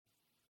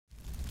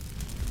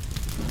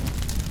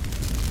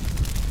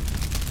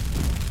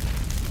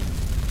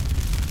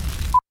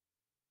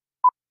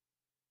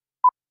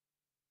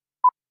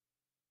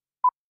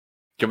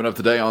Coming up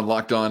today on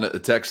Locked On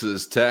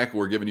Texas Tech,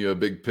 we're giving you a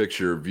big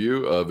picture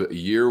view of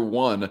year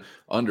one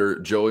under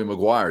Joey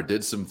McGuire.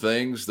 Did some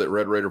things that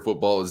Red Raider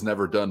football has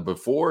never done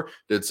before,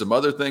 did some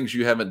other things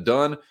you haven't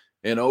done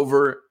in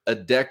over a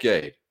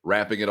decade,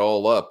 wrapping it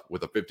all up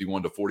with a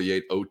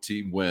 51-48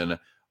 OT win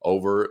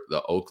over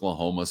the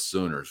Oklahoma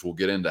Sooners. We'll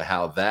get into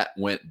how that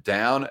went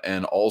down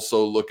and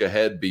also look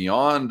ahead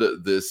beyond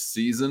this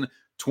season,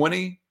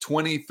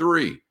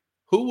 2023.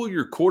 Who will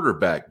your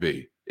quarterback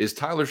be? Is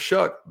Tyler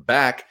Shuck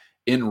back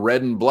in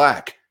red and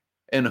black?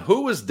 And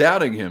who was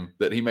doubting him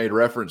that he made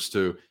reference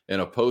to in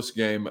a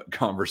post-game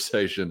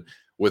conversation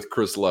with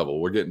Chris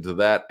Level? We're getting to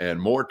that and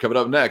more coming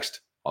up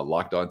next on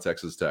Locked On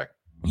Texas Tech.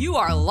 You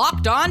are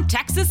Locked On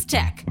Texas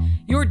Tech,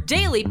 your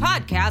daily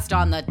podcast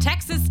on the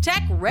Texas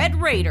Tech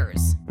Red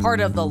Raiders,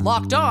 part of the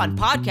Locked On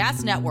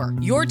Podcast Network,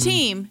 your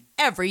team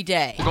every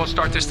day. We're going to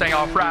start this thing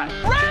off right.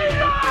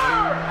 Raider!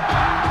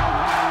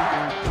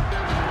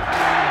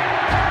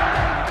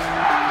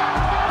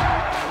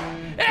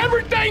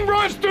 Everything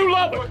runs through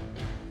Lubbock.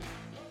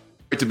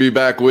 Great to be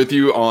back with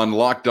you on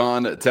Locked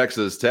On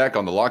Texas Tech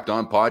on the Locked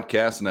On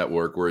Podcast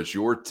Network, where it's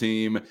your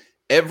team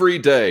every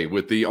day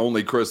with the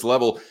only Chris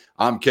Level.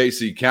 I'm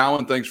Casey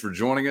Cowan. Thanks for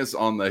joining us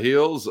on the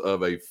heels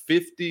of a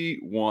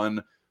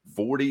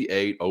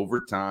 51-48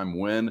 overtime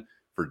win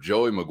for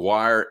Joey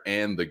McGuire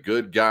and the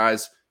good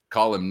guys.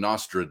 Call him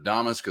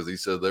Nostradamus because he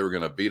said they were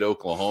going to beat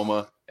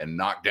Oklahoma and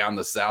knock down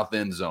the south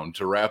end zone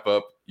to wrap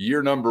up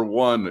year number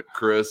one,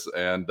 Chris.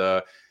 And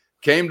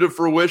came to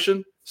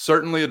fruition,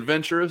 certainly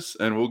adventurous,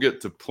 and we'll get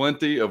to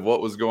plenty of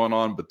what was going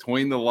on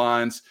between the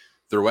lines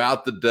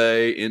throughout the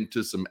day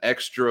into some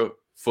extra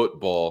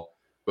football.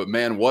 But,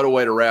 man, what a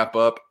way to wrap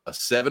up a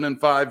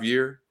 7-5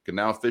 year. Can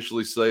now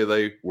officially say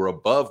they were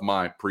above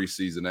my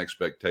preseason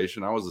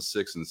expectation. I was a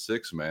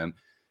 6-6 man,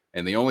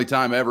 and the only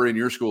time ever in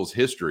your school's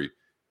history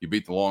you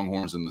beat the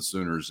Longhorns and the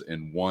Sooners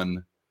in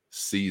one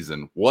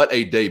season. What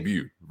a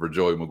debut for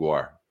Joey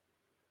McGuire.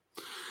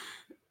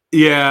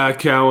 Yeah,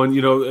 Cowan,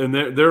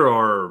 and there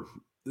are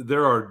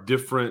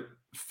different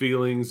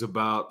feelings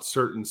about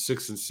certain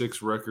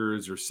 6-6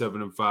 records or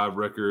 7-5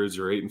 records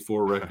or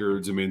 8-4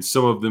 records. I mean,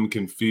 some of them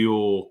can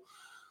feel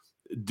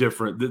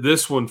different.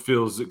 This one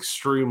feels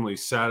extremely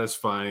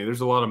satisfying.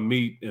 There's a lot of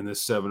meat in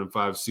this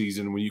 7-5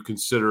 season when you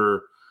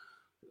consider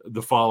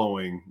the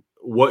following: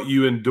 what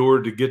you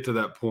endured to get to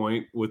that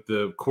point with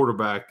the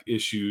quarterback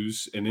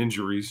issues and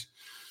injuries,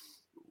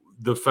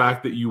 the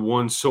fact that you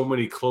won so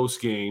many close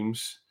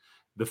games,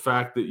 the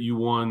fact that you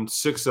won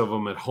 6 of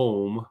them at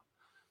home,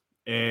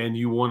 and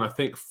you won, I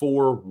think,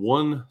 4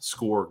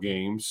 one-score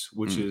games,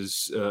 which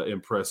is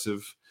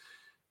impressive.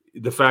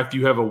 The fact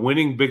you have a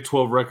winning Big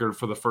 12 record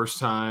for the first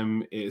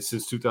time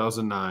since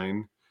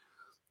 2009,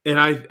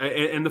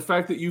 and the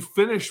fact that you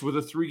finished with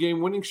a 3-game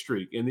winning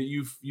streak, and that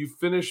you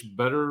finished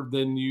better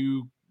than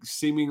you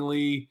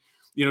seemingly,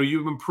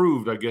 you've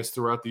improved, I guess,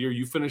 throughout the year.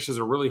 You finished as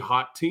a really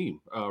hot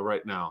team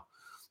right now.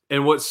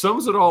 And what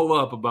sums it all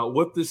up about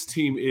what this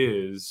team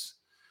is,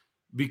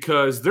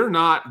 because they're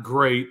not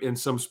great in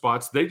some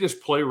spots. They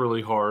just play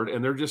really hard,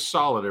 and they're just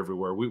solid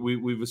everywhere.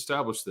 We've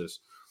established this.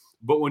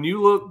 But when you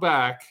look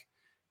back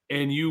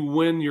and you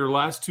win your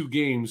last 2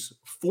 games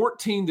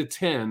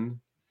 14-10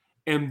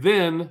 and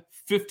then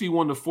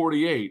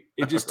 51-48,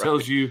 it just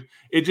tells you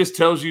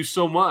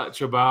so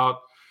much about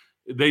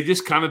they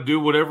just kind of do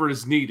whatever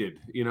is needed,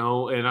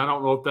 and I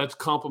don't know if that's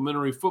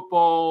complimentary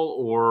football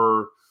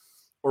or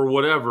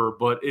whatever,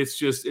 but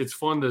it's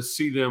fun to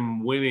see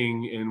them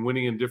winning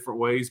in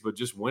different ways, but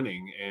just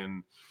winning.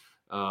 And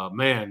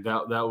man,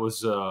 that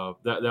was a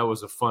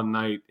fun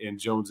night in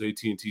Jones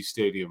AT&T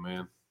Stadium,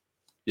 man.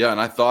 Yeah,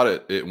 and I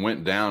thought it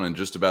went down in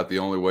just about the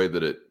only way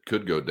that it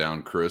could go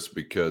down, Chris,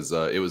 because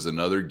it was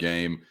another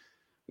game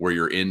where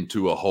you're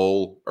into a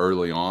hole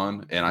early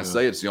on. And I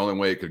say it's the only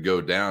way it could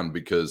go down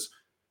because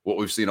what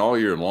we've seen all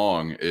year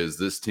long is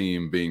this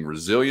team being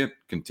resilient,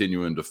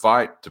 continuing to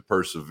fight, to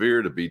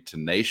persevere, to be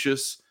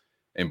tenacious.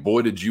 And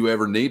boy, did you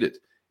ever need it.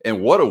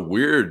 And what a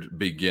weird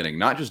beginning,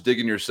 not just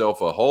digging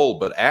yourself a hole,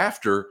 but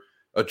after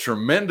a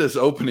tremendous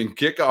opening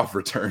kickoff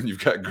return,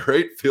 you've got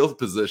great field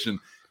position.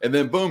 And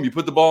then, boom, you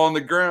put the ball on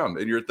the ground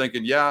and you're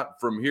thinking, yeah,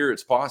 from here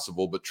it's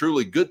possible. But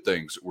truly good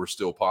things were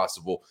still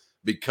possible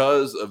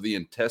because of the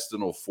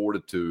intestinal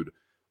fortitude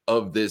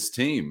of this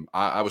team.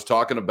 I was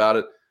talking about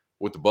it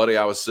with the buddy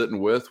I was sitting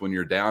with when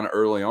you're down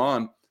early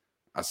on.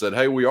 I said,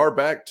 hey, we are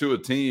back to a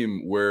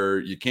team where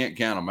you can't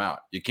count them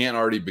out. You can't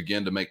already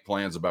begin to make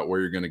plans about where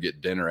you're going to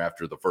get dinner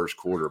after the first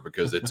quarter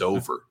because it's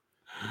over.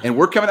 And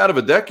we're coming out of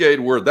a decade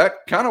where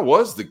that kind of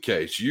was the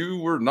case. You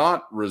were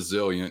not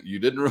resilient. You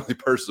didn't really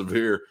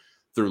persevere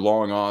through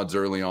long odds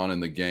early on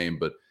in the game.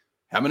 But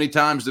how many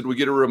times did we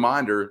get a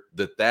reminder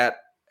that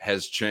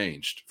has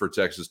changed for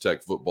Texas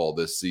Tech football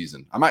this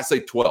season? I might say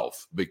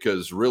 12,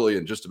 because really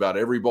in just about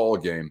every ball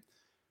game,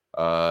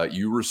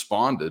 you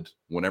responded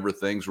whenever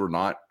things were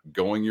not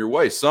going your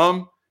way.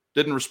 Some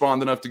didn't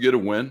respond enough to get a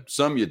win.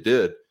 Some you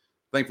did.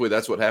 Thankfully,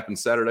 that's what happened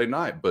Saturday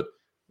night. But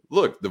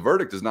look, the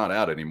verdict is not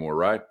out anymore,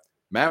 right?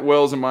 Matt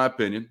Wells, in my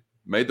opinion,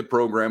 made the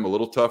program a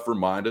little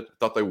tougher-minded. I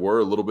thought they were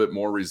a little bit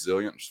more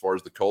resilient as far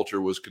as the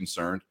culture was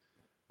concerned.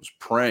 I was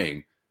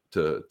praying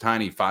to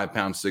tiny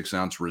 5-pound,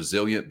 6-ounce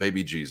resilient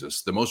baby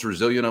Jesus, the most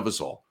resilient of us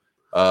all,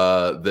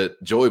 that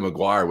Joey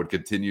McGuire would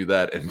continue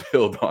that and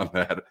build on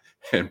that.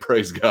 And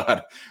praise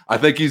God, I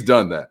think he's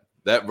done that.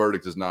 That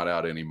verdict is not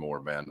out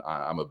anymore, man.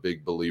 I'm a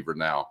big believer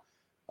now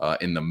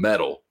in the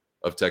mettle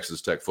of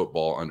Texas Tech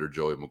football under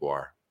Joey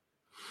McGuire.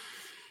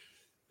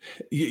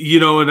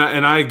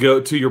 And I go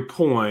to your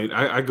point.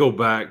 I go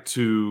back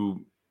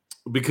to,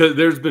 because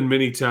there's been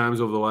many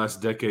times over the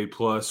last decade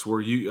plus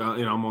where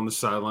I'm on the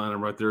sideline,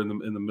 I'm right there in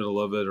the middle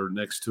of it or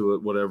next to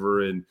it,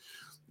 whatever, and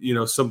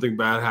something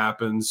bad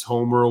happens,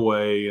 home or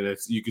away, and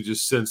you could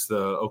just sense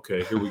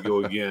okay, here we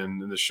go again,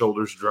 and the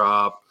shoulders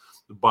drop,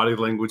 the body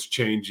language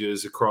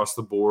changes across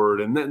the board,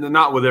 and then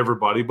not with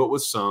everybody, but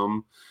with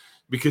some.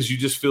 Because you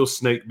just feel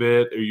snake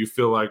bit, or you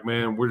feel like,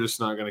 man, we're just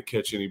not going to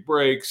catch any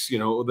breaks,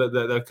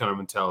 that kind of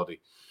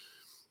mentality.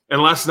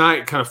 And last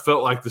night kind of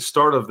felt like the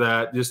start of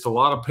that, just a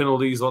lot of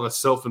penalties, a lot of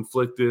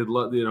self-inflicted,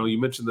 you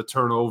mentioned the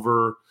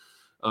turnover,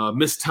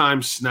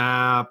 mistimed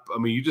snap. I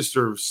mean, you just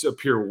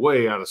appear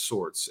way out of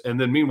sorts. And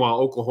then meanwhile,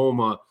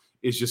 Oklahoma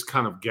is just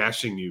kind of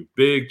gashing you.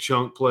 Big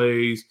chunk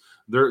plays.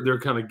 They're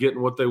kind of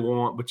getting what they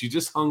want, but you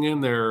just hung in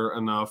there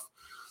enough.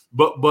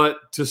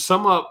 But to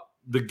sum up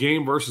the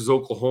game versus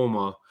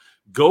Oklahoma,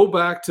 go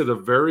back to the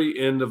very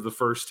end of the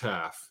first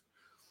half.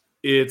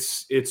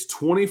 It's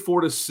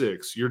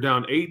 24-6. You're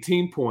down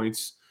 18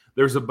 points.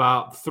 There's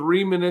about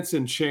 3 minutes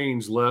and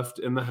change left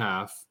in the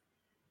half.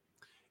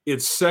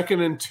 It's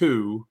 2nd and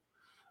 2,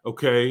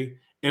 okay?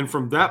 And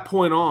from that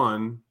point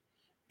on,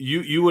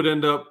 you would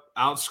end up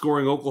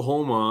outscoring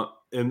Oklahoma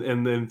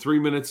and then 3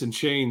 minutes and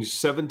change,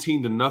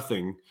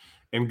 17-0,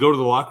 and go to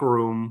the locker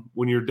room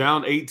when you're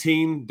down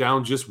 18,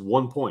 down just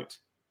 1 point.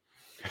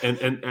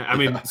 And I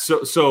mean,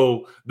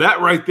 so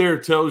that right there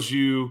tells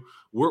you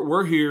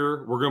we're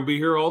here. We're going to be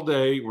here all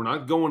day. We're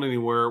not going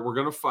anywhere. We're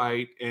going to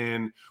fight,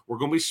 and we're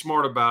going to be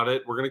smart about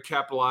it. We're going to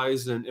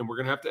capitalize, and we're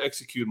going to have to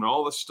execute, and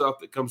all the stuff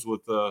that comes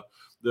with the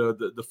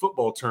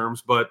football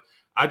terms. But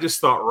I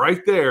just thought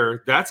right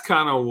there, that's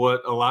kind of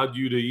what allowed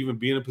you to even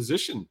be in a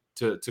position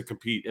to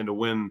compete and to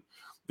win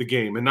the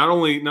game. And not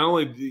only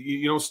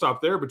you don't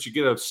stop there, but you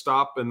get a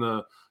stop in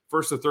the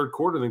first or third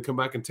quarter, then come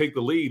back and take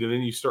the lead, and then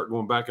you start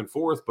going back and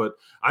forth. But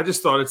I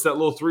just thought it's that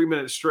little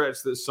 3-minute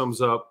stretch that sums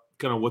up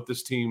kind of what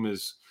this team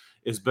has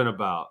been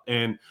about.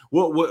 And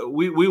what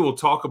we will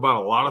talk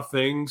about a lot of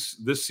things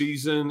this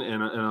season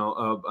and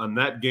on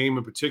that game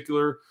in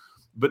particular.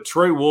 But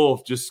Trey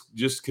Wolff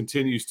just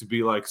continues to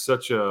be like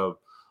such a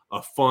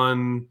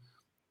fun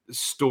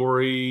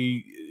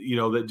story,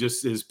 that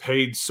just has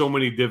paid so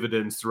many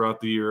dividends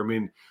throughout the year. I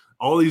mean,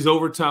 all these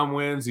overtime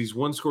wins, these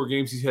one-score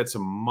games, he's had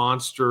some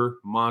monster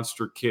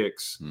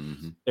kicks.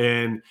 Mm-hmm.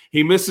 And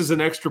he misses an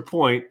extra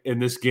point in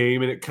this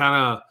game, and it kind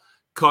of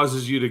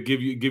causes you to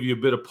give you a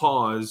bit of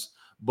pause.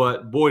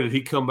 But, boy, did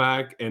he come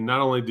back, and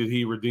not only did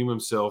he redeem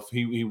himself,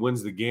 he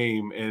wins the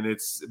game, and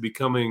it's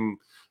becoming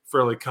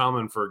fairly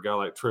common for a guy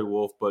like Trey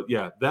Wolff. But,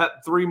 yeah,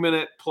 that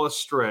 3-minute-plus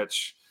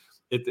stretch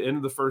at the end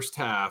of the first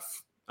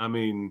half, I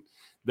mean –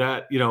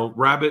 that,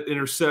 rabbit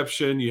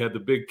interception, you had the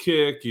big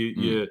kick,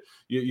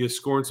 you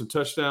scoring some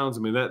touchdowns. I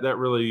mean, that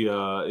really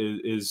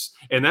is,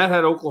 and that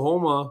had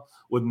Oklahoma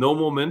with no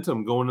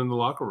momentum going in the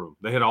locker room.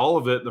 They had all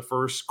of it in the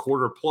first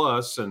quarter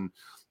plus, and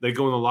they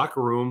go in the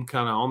locker room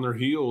kind of on their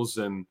heels,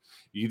 and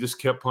you just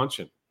kept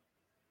punching.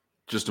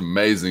 Just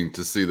amazing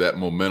to see that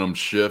momentum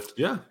shift.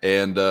 Yeah.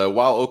 And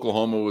while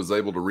Oklahoma was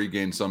able to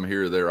regain some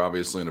here or there,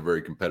 obviously in a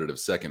very competitive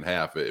second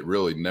half, it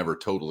really never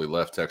totally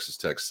left Texas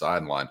Tech's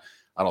sideline.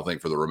 I don't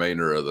think for the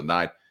remainder of the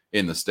night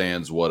in the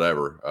stands,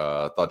 whatever.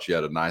 I thought you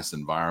had a nice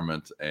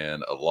environment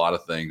and a lot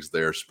of things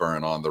there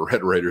spurring on the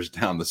Red Raiders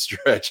down the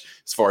stretch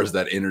as far as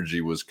that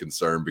energy was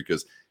concerned,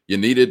 because you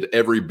needed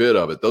every bit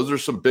of it. Those are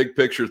some big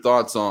picture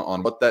thoughts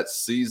on what that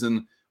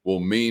season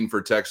will mean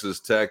for Texas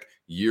Tech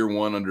year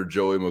one under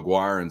Joey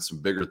McGuire, and some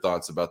bigger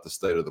thoughts about the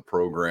state of the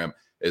program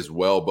as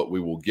well. But we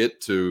will get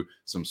to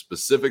some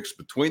specifics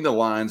between the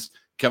lines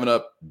coming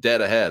up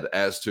dead ahead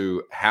as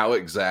to how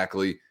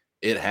exactly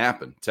it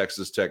happened.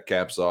 Texas Tech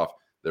caps off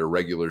their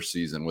regular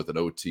season with an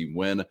OT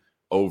win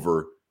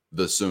over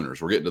the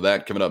Sooners. We're getting to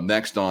that coming up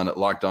next on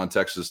Locked On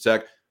Texas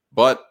Tech.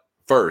 But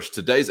first,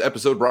 today's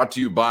episode brought to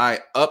you by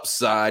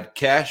Upside.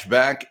 Cash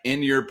back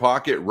in your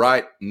pocket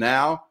right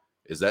now.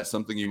 Is that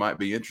something you might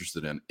be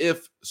interested in?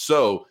 If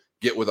so,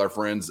 get with our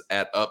friends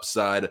at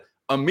Upside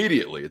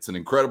immediately. It's an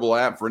incredible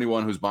app for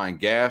anyone who's buying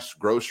gas,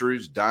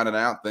 groceries, dining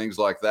out, things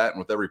like that. And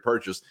with every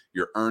purchase,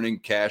 you're earning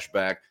cash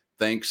back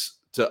thanks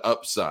to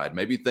Upside.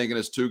 Maybe thinking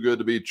it's too good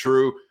to be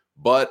true,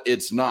 but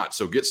it's not.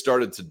 So get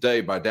started today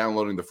by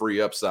downloading the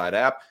free Upside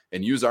app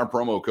and use our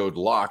promo code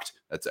LOCKED.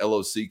 That's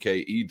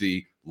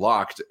LOCKED,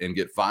 LOCKED, and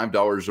get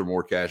 $5 or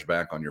more cash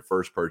back on your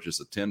first purchase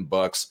of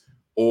 $10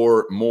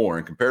 or more.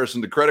 In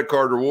comparison to credit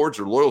card rewards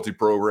or loyalty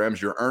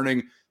programs, you're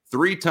earning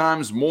 3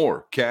 times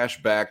more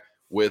cash back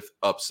with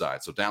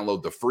Upside. So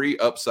download the free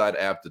Upside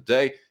app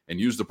today and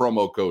use the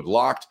promo code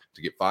LOCKED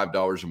to get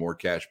 $5 or more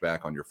cash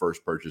back on your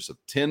first purchase of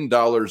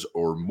 $10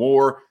 or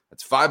more.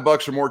 That's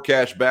 $5 or more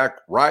cash back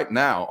right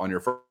now on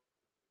your first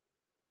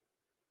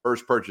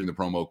purchase. The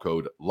promo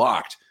code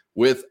LOCKED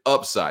with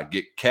Upside.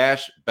 Get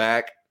cash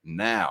back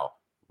now,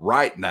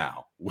 right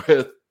now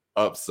with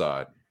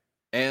Upside.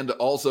 And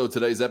also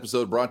today's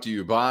episode brought to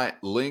you by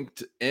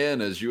LinkedIn.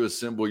 As you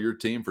assemble your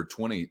team for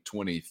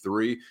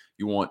 2023,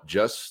 you want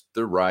just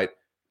the right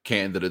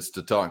candidates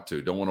to talk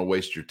to. Don't want to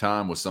waste your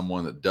time with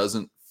someone that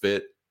doesn't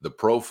fit the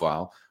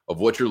profile of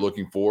what you're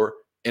looking for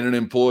in an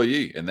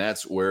employee. And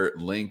that's where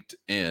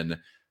LinkedIn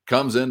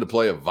comes in to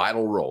play a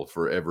vital role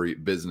for every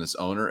business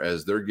owner,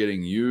 as they're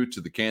getting you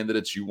to the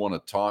candidates you want to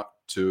talk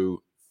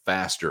to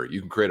faster. You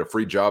can create a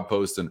free job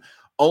post in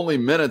only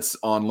minutes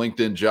on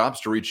LinkedIn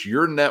Jobs to reach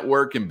your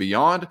network and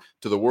beyond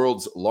to the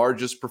world's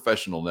largest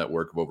professional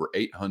network of over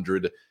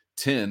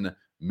 810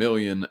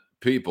 million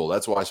people.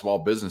 That's why small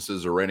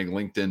businesses are rating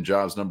LinkedIn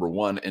Jobs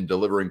 #1 in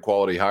delivering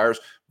quality hires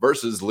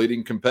versus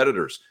leading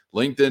competitors.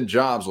 LinkedIn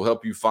Jobs will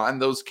help you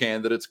find those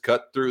candidates,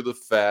 cut through the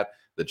fat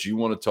that you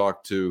want to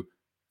talk to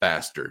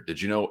faster.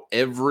 Did you know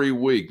every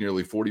week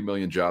nearly 40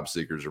 million job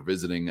seekers are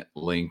visiting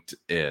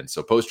LinkedIn?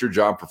 So post your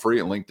job for free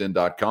at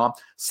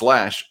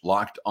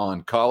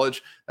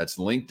linkedin.com/lockedoncollege. That's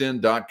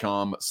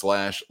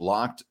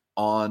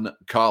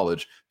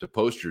linkedin.com/lockedoncollege to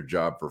post your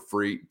job for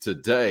free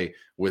today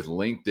with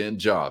LinkedIn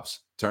Jobs.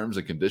 Terms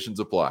and conditions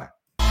apply.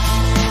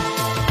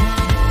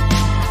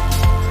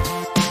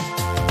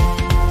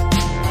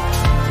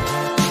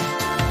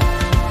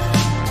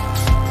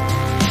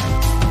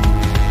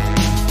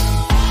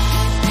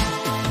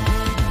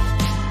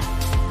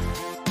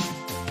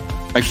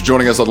 Thanks for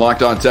joining us on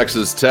Locked On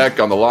Texas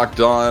Tech on the Locked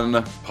On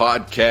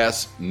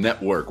Podcast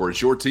Network, where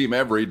it's your team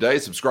every day.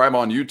 Subscribe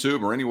on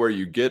YouTube or anywhere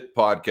you get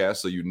podcasts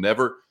so you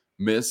never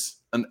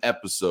miss an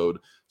episode.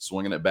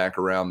 Swinging it back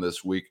around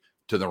this week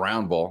to the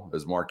round ball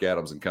as Mark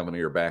Adams and company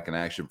are back in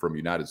action from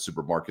United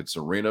Supermarkets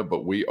Arena.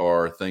 But we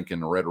are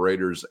thinking Red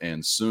Raiders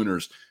and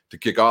Sooners to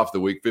kick off the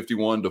week.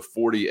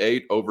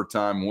 51-48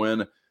 overtime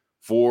win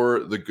for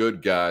the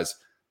good guys.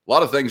 A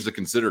lot of things to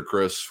consider,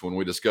 Chris, when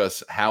we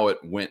discuss how it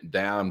went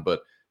down,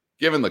 but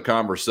given the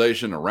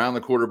conversation around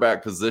the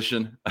quarterback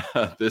position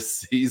this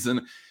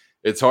season,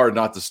 it's hard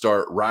not to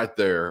start right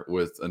there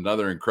with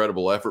another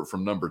incredible effort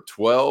from number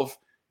 12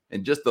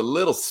 and just a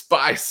little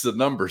spice of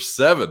number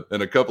 7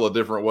 in a couple of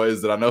different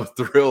ways that I know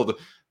thrilled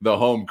the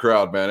home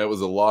crowd, man. It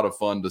was a lot of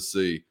fun to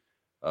see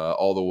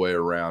all the way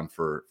around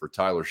for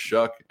Tyler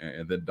Shuck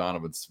and then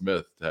Donovan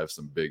Smith to have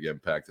some big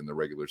impact in the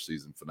regular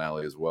season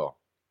finale as well.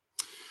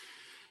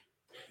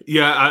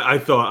 Yeah, I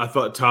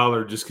thought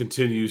Tyler just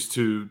continues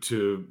to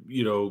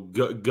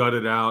gut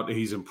it out.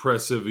 He's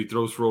impressive. He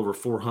throws for over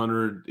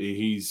 400.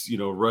 He's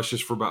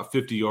rushes for about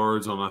 50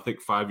 yards on I think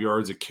 5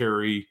 yards a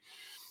carry,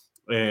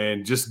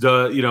 and just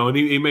does and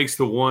he makes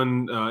the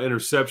one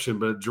interception,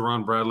 but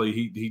Jerron Bradley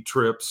he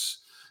trips,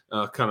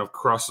 kind of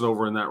crossing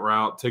over in that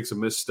route, takes a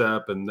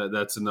misstep, and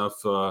that's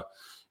enough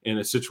in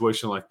a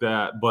situation like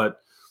that.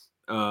 But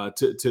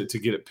to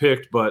get it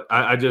picked, but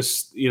I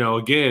just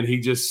again he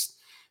just.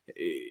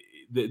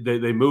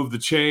 They moved the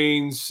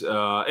chains,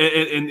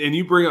 and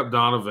you bring up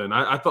Donovan.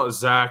 I thought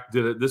Zach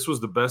did it. This was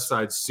the best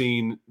I'd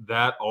seen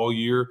that all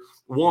year.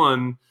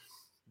 One,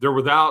 they're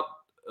without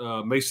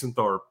Mason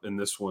Tharp in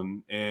this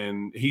one,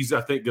 and he's I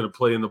think going to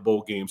play in the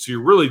bowl game. So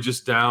you're really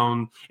just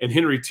down. And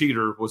Henry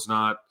Teeter was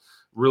not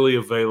really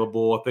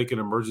available. I think an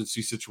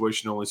emergency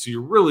situation only. So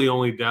you're really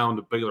only down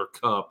to Baylor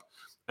Cupp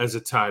as a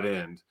tight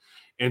end.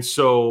 And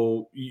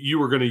so you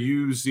were going to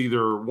use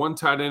either one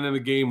tight end in the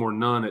game or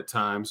none at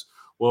times.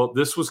 Well,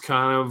 this was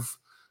kind of,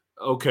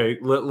 okay,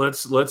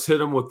 let's hit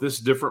him with this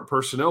different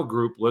personnel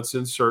group. Let's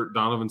insert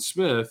Donovan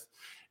Smith.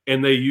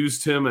 And they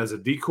used him as a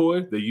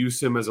decoy. They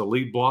used him as a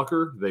lead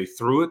blocker. They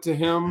threw it to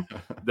him.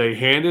 They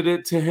handed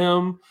it to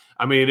him.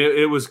 I mean,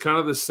 it was kind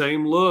of the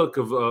same look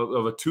of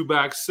a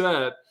two-back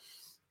set.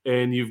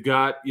 And you've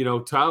got,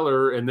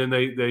 Tyler, and then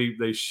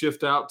they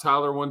shift out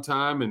Tyler one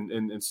time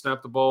and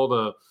snap the ball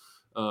to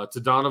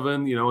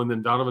Donovan, and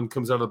then Donovan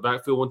comes out of the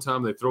backfield one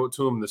time. They throw it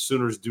to him, and the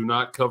Sooners do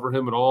not cover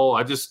him at all.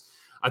 I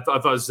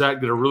thought Zach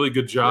did a really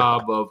good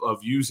job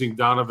of using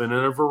Donovan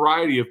in a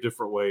variety of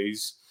different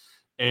ways,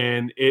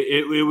 and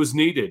it was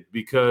needed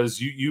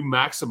because you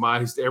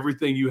maximized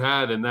everything you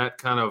had in that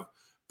kind of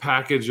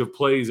package of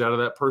plays out of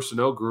that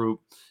personnel group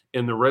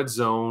in the red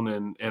zone,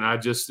 and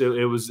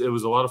it was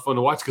a lot of fun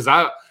to watch because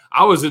I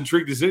was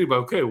intrigued as anybody.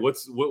 Okay,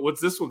 what's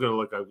this one going to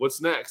look like? What's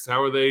next?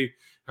 How are they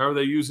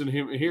using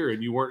him here?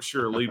 And you weren't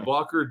sure, lead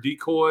blocker,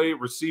 decoy,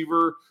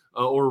 receiver,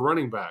 or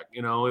running back.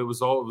 It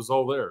was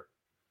all there.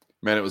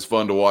 Man, it was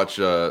fun to watch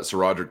Sir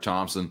Roderick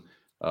Thompson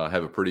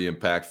have a pretty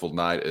impactful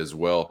night as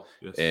well.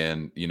 Yes.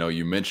 And,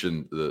 you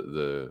mentioned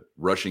the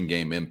rushing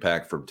game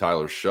impact from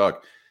Tyler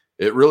Shuck.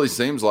 It really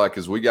seems like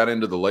as we got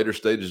into the later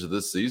stages of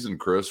this season,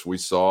 Chris, we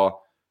saw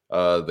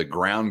the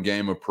ground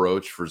game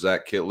approach for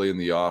Zach Kitley and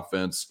the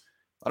offense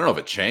I don't know if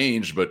it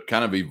changed, but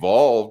kind of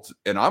evolved.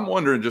 And I'm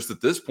wondering, just at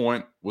this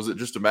point, was it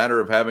just a matter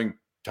of having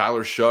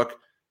Tyler Shuck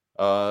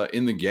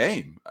in the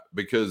game?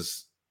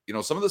 Because,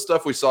 some of the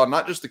stuff we saw,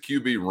 not just the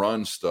QB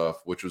run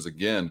stuff, which was,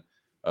 again,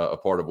 a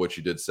part of what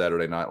you did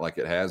Saturday night, like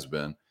it has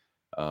been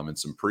in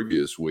some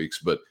previous weeks.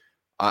 But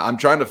I'm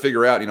trying to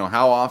figure out,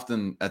 how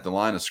often at the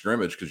line of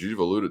scrimmage, because you've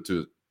alluded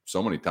to it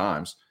so many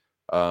times,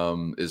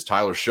 is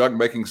Tyler Shuck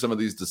making some of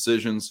these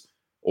decisions,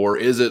 or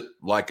is it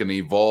like an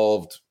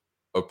evolved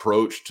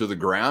approach to the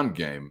ground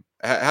game?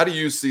 How do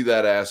you see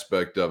that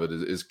aspect of it?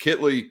 Is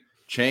Kitley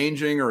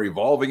changing or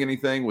evolving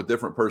anything with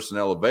different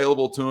personnel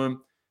available to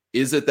him?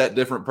 Is it that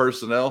different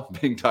personnel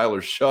being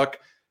Tyler Shuck,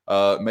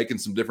 making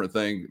some different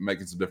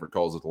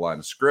calls at the line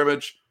of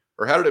scrimmage?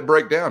 Or how did it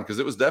break down? Because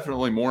it was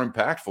definitely more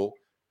impactful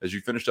as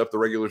you finished up the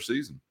regular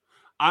season.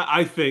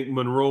 I think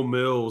Monroe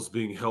Mills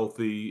being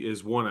healthy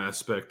is one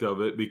aspect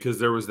of it, because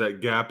there was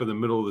that gap in the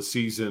middle of the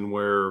season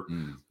where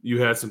you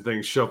had some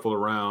things shuffled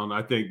around.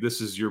 I think this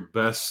is your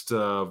best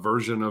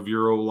version of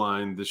your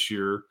O-line this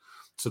year.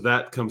 So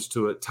that comes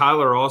to it.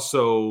 Tyler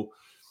also,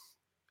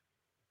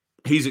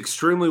 he's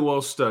extremely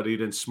well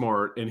studied and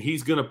smart, and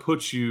he's going to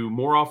put you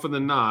more often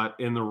than not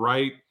in the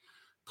right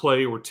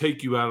play or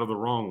take you out of the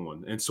wrong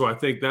one. And so I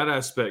think that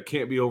aspect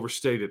can't be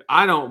overstated.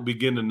 I don't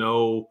begin to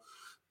know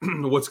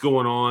what's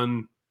going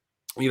on,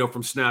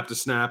 from snap to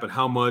snap and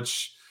how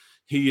much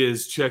he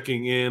is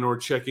checking in or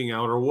checking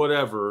out or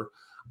whatever.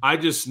 I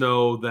just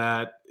know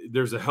that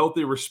there's a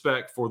healthy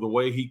respect for the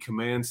way he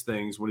commands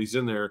things when he's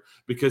in there,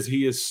 because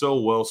he is so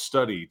well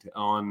studied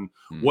on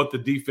what the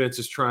defense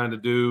is trying to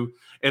do.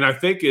 And I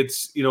think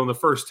it's, in the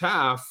first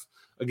half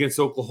against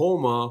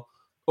Oklahoma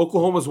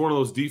is one of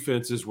those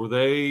defenses where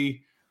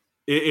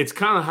it's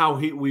kind of how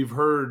we've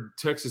heard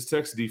Texas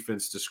Tech's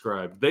defense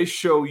described. They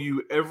show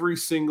you every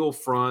single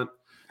front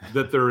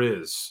that there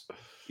is,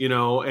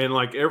 and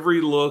like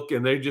every look,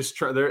 and they just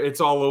try. It's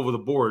all over the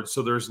board.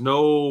 So there's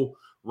no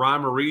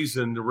rhyme or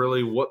reason to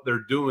really what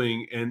they're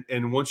doing.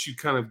 And once you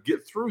kind of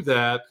get through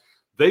that,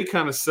 they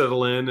kind of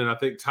settle in, and I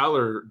think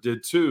Tyler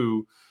did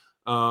too.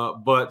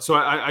 But so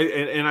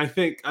I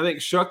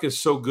think Shuck is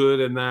so good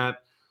in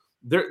that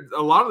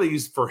a lot of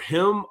these for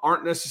him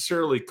aren't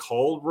necessarily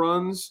called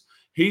runs.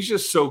 He's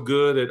just so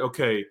good at,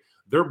 okay,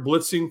 they're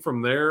blitzing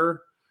from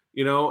there,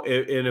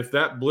 and if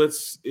that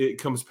blitz,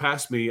 it comes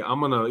past me, I'm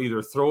going to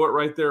either throw it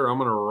right there or I'm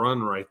going to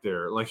run right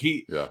there. Like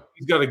he's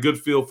got a good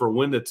feel for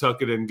when to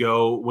tuck it and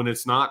go when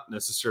it's not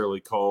necessarily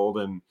called.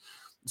 And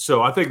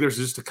so I think there's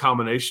just a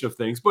combination of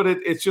things, but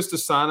it's just a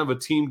sign of a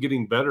team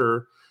getting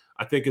better,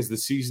 I think, as the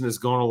season has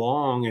gone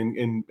along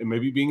and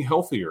maybe being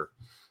healthier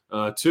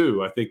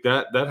too. I think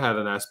that had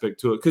an aspect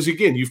to it. Because,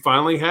 again, you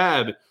finally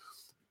had –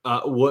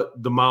 what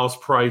the Miles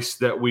Price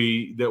that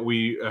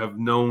we have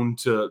known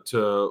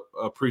to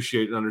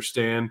appreciate and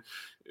understand.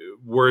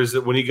 Whereas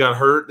when he got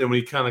hurt and when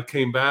he kind of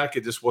came back,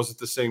 it just wasn't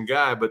the same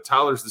guy. But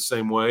Tyler's the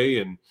same way,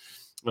 and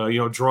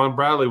Jerron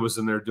Bradley was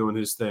in there doing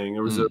his thing.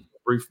 There was a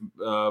brief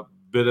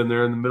bit in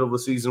there in the middle of the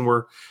season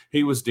where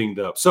he was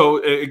dinged up.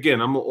 So again,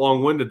 I'm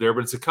long-winded there,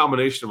 but it's a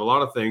combination of a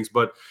lot of things.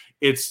 But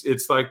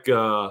it's like.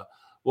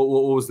 What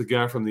was the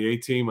guy from the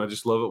A-Team? I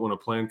just love it when a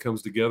plan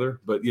comes together.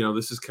 But,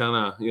 this is kind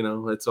of,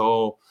 it's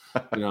all,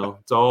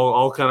 it's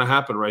all kind of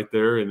happened right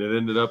there. And it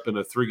ended up in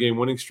a 3-game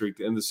winning streak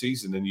to end the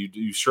season. And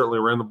you certainly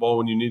ran the ball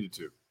when you needed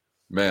to.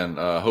 Man,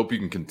 I hope you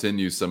can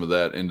continue some of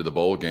that into the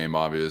bowl game,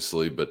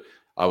 obviously. But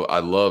I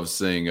love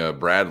seeing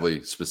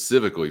Bradley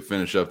specifically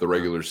finish up the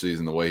regular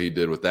season the way he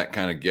did with that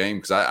kind of game,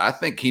 because I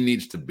think he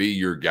needs to be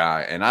your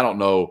guy. And I don't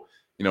know,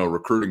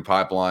 recruiting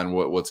pipeline,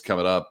 what's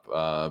coming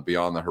up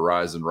beyond the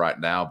horizon right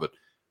now. But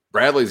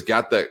Bradley's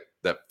got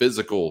that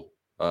physical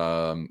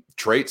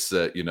trait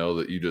set,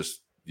 that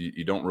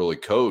you don't really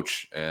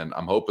coach. And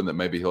I'm hoping that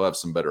maybe he'll have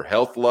some better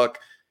health luck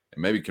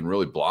and maybe can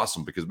really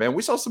blossom, because, man,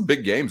 we saw some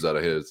big games out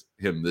of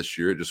him this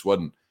year. It just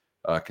wasn't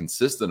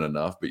consistent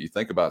enough. But you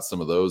think about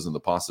some of those and the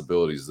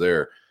possibilities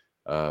there.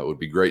 It would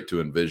be great to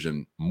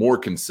envision more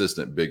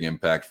consistent big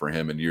impact for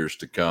him in years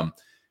to come.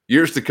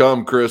 Years to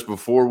come, Chris,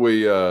 before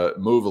we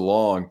move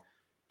along,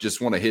 just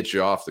want to hit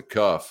you off the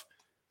cuff.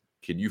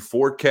 Can you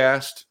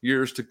forecast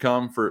years to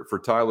come for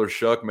Tyler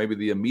Shuck, maybe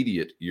the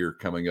immediate year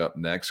coming up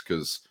next?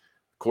 Because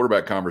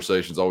quarterback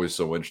conversation is always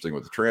so interesting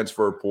with the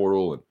transfer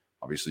portal, and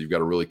obviously you've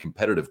got a really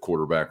competitive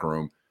quarterback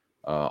room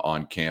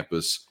on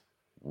campus.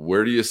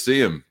 Where do you see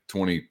him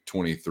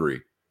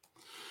 2023?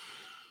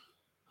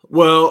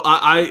 Well,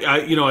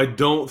 I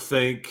don't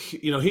think,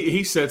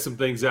 he said some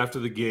things after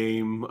the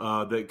game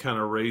that kind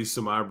of raised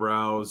some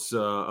eyebrows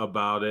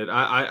about it.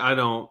 I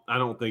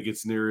don't think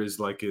it's near as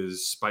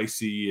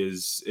spicy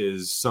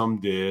as some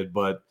did.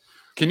 But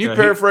can you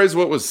paraphrase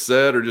what was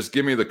said, or just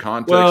give me the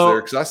context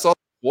there? Because I saw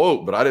the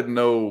quote, but I didn't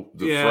know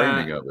the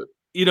framing of it.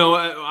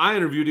 I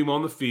interviewed him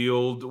on the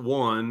field,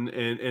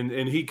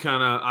 and he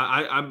kind of,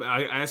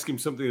 I asked him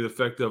something to the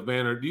effect of,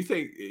 man, or do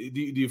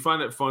you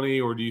find it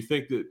funny, or do you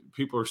think that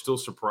people are still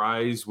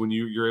surprised when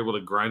you're able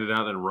to grind it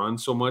out and run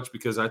so much?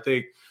 Because I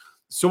think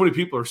so many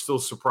people are still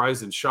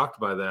surprised and shocked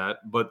by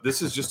that, but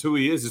this is just who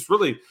he is. It's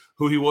really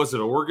who he was at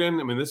Oregon.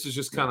 I mean, this is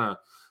just kind of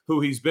who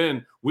he's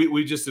been.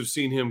 We just have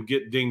seen him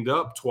get dinged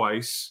up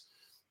twice.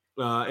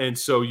 And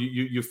so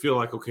you feel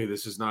like, okay,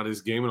 this is not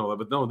his game and all that,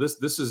 but no,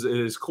 this is at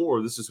his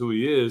core. This is who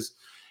he is.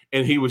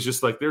 And he was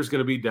just like, there's going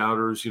to be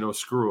doubters,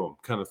 screw them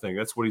kind of thing.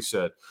 That's what he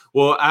said.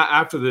 Well,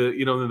 after the,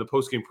 in the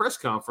post-game press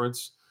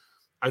conference,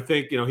 I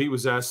think, he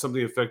was asked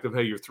something effective.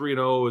 Hey, you're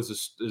 3-0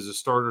 as a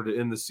starter to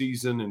end the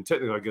season. And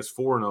technically, I guess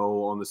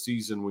 4-0 on the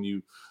season when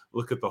you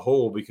look at the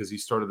whole, because he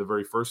started the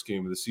very first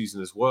game of the season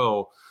as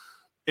well.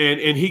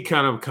 And he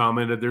kind of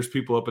commented, there's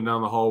people up and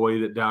down the hallway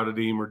that doubted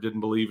him or didn't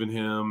believe in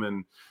him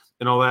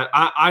and all that.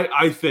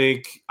 I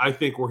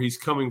think where he's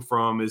coming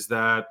from is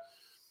that,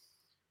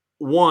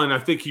 one, I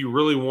think he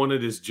really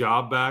wanted his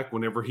job back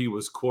whenever he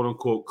was quote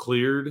unquote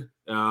cleared.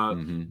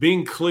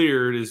 Being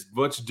cleared is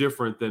much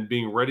different than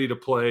being ready to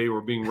play or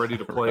being ready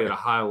to play at a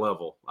high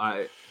level.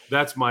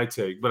 That's my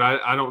take, but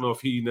I don't know if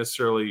he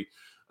necessarily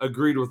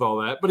agreed with all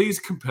that, but he's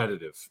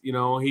competitive.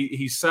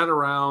 He sat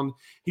around,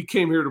 he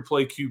came here to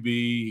play QB.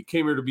 He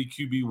came here to be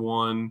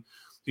QB1.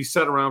 He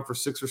sat around for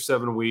 6 or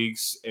 7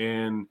 weeks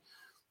and,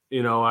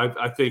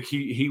 I think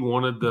he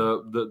wanted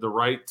the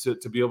right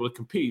to be able to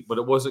compete, but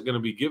it wasn't going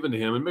to be given to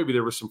him. And maybe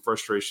there was some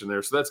frustration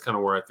there. So that's kind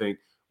of where I think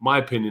my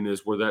opinion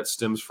is where that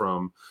stems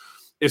from.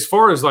 As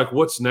far as like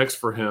what's next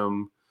for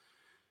him,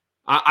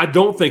 I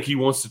don't think he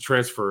wants to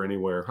transfer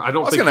anywhere. I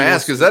was going to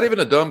ask, is that even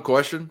a dumb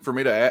question for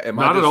me to ask?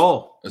 Not at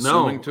all.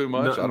 Assuming too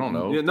much? I don't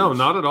know. No,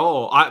 not at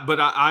all.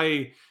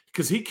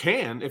 Because he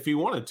can if he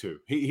wanted to.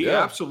 He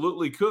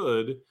absolutely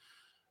could.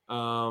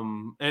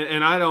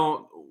 And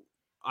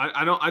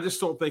I just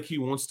don't think he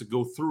wants to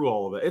go through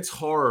all of that. It's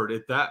hard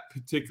at that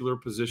particular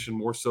position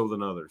more so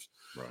than others.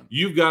 Right.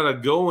 You've got to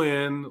go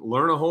in,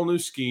 learn a whole new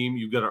scheme.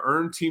 You've got to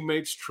earn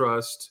teammates'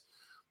 trust.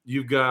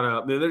 You've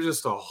got to, there's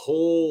just a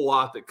whole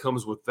lot that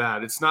comes with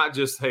that. It's not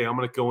just, hey, I'm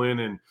going to go in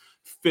and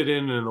fit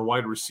in a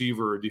wide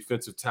receiver or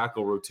defensive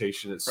tackle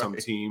rotation at some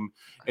team,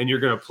 and you're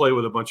going to play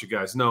with a bunch of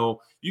guys.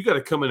 No, you got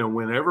to come in and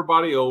win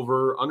everybody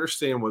over,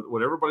 understand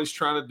what everybody's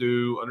trying to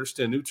do,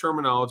 understand new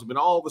terminology, and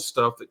all the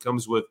stuff that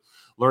comes with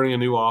learning a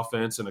new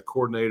offense and a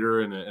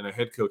coordinator and a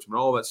head coach and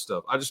all that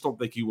stuff. I just don't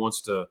think he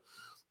wants to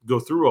go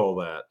through all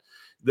that.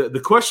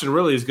 The question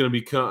really is going to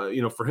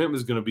become, for him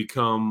is going to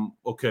become,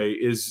 okay,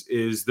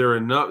 is there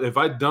enough? Have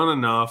I done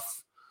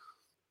enough,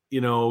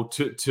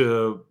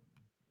 to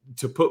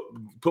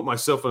put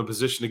myself in a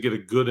position to get a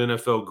good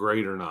NFL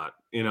grade or not,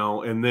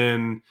 and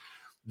then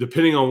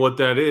depending on what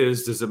that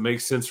is, does it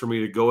make sense for me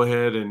to go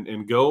ahead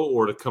and go,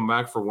 or to come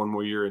back for one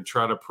more year and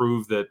try to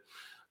prove that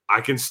I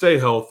can stay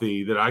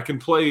healthy, that I can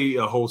play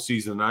a whole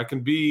season, I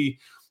can be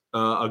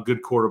a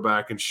good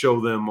quarterback and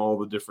show them all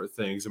the different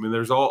things. I mean,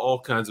 there's all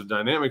kinds of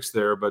dynamics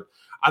there, but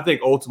I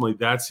think ultimately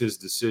that's his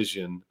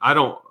decision. I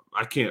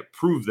can't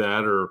prove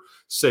that or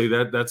say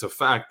that that's a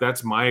fact.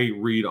 That's my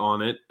read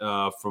on it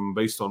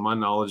based on my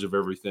knowledge of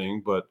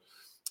everything. But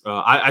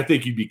I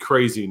think you'd be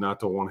crazy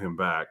not to want him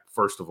back.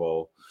 First of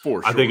all,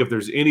 for sure. I think if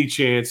there's any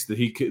chance that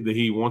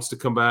he wants to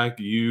come back,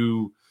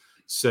 you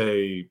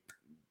say,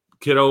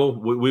 kiddo,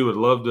 we would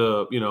love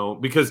to,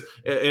 because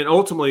and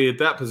ultimately at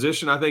that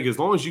position, I think as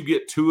long as you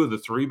get 2 of the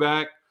 3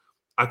 back,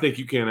 I think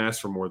you can't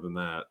ask for more than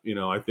that.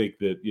 I think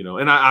that,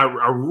 and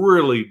I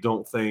really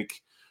don't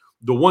think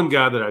the one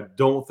guy that I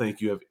don't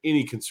think you have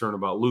any concern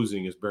about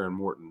losing is Baron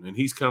Morton, and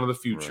he's kind of the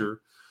future. Right.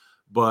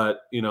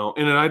 But, in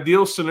an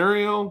ideal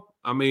scenario,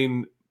 I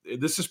mean,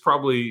 this is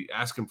probably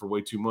asking for way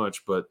too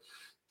much, but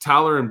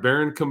Tyler and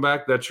Baron come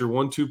back. That's your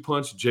 1-2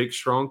 punch. Jake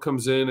Strong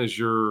comes in as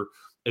your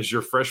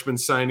freshman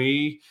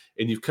signee,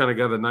 and you've kind of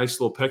got a nice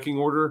little pecking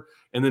order.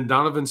 And then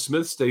Donovan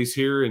Smith stays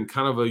here in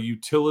kind of a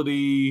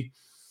utility,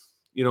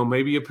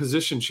 maybe a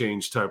position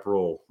change type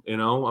role,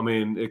 I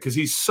mean, because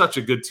he's such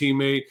a good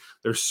teammate.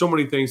 There's so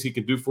many things he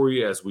can do for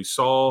you, as we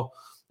saw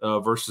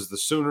versus the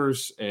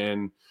Sooners.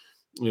 And,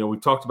 we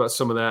talked about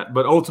some of that,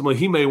 but ultimately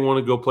he may want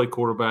to go play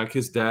quarterback.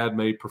 His dad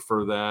may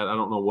prefer that. I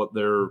don't know what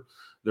their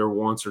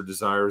wants or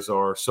desires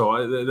are.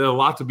 So there's a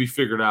lot to be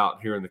figured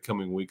out here in the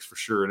coming weeks for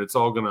sure. And it's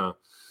all going to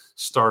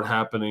start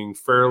happening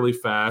fairly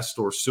fast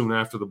or soon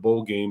after the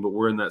bowl game, but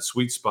we're in that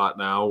sweet spot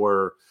now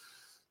where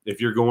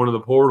if you're going to the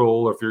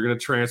portal or if you're going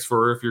to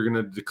transfer, if you're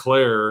going to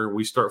declare,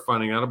 we start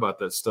finding out about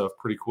that stuff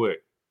pretty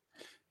quick.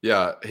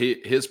 Yeah,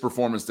 his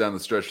performance down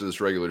the stretch of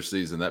this regular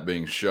season, that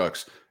being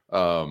shucks,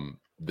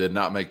 did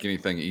not make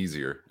anything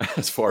easier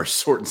as far as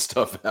sorting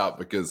stuff out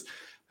because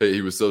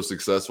he was so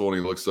successful and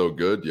he looked so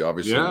good. You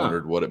obviously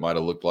wondered what it might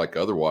have looked like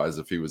otherwise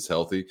if he was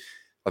healthy.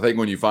 I think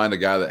when you find a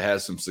guy that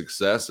has some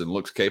success and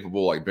looks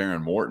capable like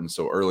Baron Morton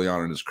so early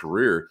on in his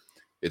career,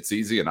 it's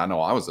easy. And I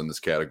know I was in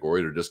this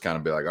category to just kind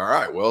of be like, all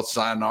right, well,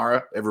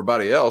 sayonara,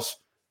 everybody else.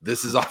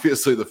 This is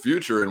obviously the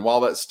future. And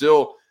while that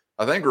still,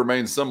 I think,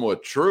 remains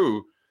somewhat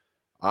true,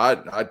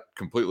 I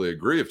completely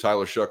agree. If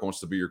Tyler Shuck wants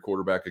to be your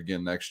quarterback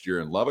again next year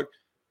in Lubbock,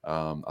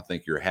 I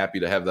think you're happy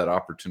to have that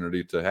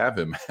opportunity to have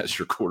him as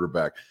your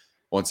quarterback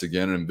once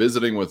again. And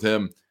visiting with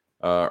him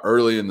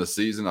early in the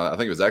season, I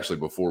think it was actually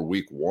before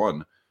week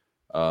 1,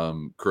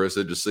 Chris,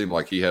 it just seemed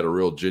like he had a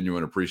real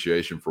genuine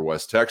appreciation for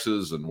West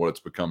Texas and what it's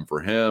become for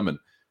him.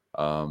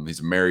 And he's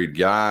a married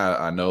guy.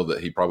 I know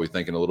that he probably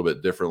thinking a little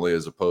bit differently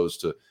as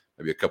opposed to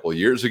maybe a couple of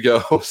years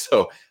ago.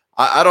 So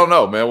I don't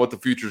know, man, what the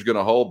future is going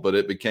to hold, but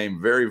it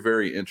became very,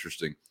 very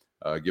interesting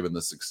given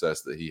the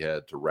success that he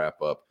had to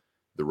wrap up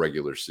the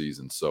regular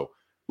season. So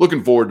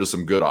looking forward to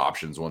some good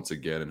options once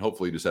again, and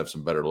hopefully just have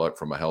some better luck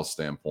from a health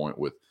standpoint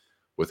with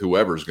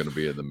whoever's going to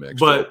be in the mix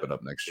to open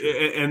up next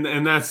year.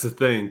 And that's the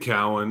thing,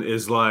 Cowan,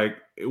 is like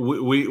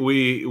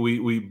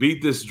we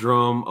beat this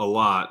drum a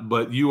lot,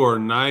 but you are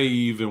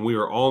naive, and we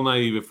are all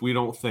naive if we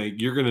don't think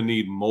you're going to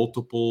need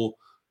multiple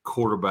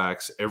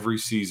quarterbacks every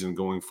season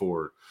going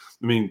forward.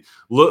 I mean,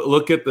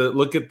 look at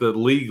the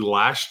league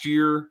last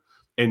year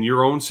and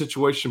your own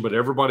situation, but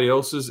everybody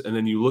else's, and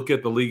then you look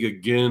at the league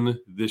again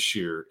this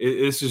year.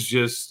 This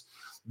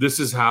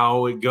is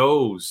how it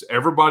goes.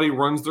 Everybody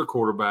runs their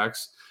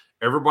quarterbacks.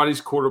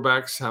 Everybody's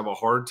quarterbacks have a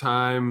hard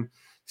time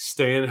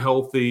staying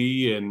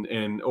healthy, and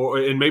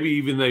maybe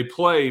even they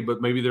play,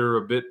 but maybe they're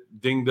a bit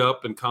dinged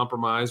up and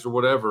compromised or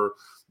whatever.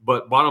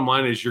 But bottom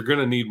line is you're going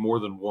to need more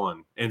than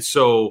one. And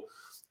so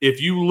if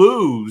you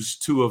lose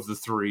two of the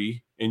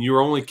three and you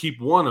only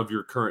keep one of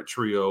your current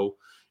trio,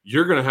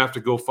 you're going to have to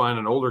go find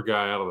an older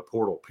guy out of the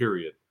portal,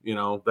 period.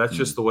 That's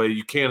just the way.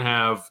 You can't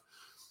have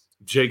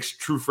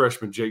true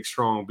freshman Jake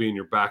Strong being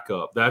your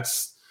backup.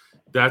 That's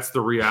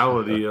the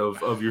reality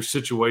of your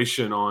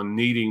situation on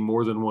needing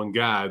more than one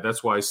guy.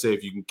 That's why I say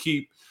if you can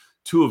keep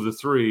two of the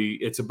three,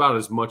 it's about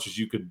as much as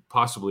you could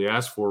possibly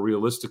ask for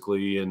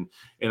realistically. And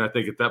I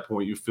think at that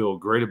point you feel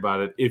great about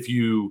it. If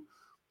you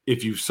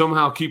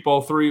somehow keep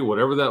all three,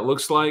 whatever that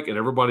looks like, and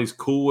everybody's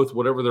cool with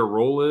whatever their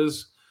role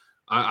is,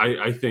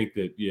 I think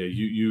that, yeah,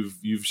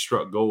 you've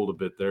struck gold a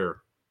bit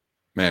there.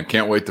 Man,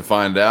 can't wait to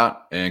find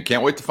out, and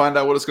can't wait to find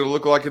out what it's going to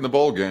look like in the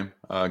bowl game.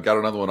 Got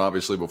another one,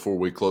 obviously, before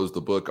we close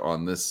the book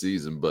on this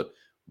season, but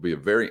it'll be a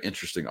very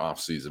interesting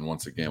offseason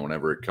once again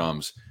whenever it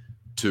comes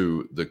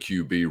to the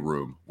QB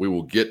room. We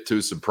will get to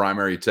some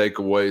primary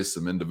takeaways,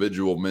 some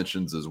individual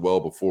mentions as well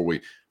before we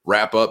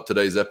wrap up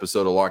today's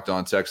episode of Locked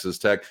On Texas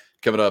Tech.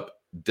 Coming up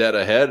dead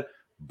ahead,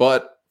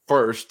 but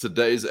first,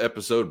 today's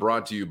episode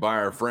brought to you by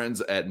our friends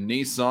at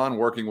Nissan,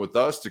 working with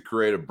us to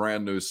create a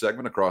brand new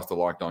segment across the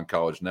Locked On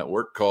College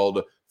Network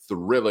called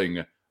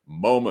Thrilling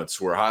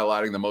Moments. We're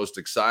highlighting the most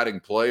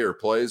exciting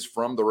plays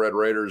from the Red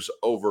Raiders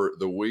over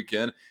the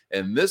weekend.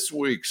 And this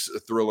week's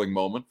thrilling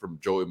moment from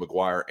Joey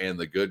McGuire and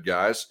the good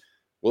guys,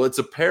 well, it's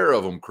a pair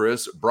of them,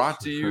 Chris, brought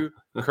to you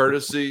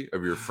courtesy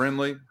of your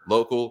friendly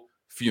local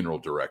funeral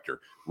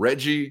director,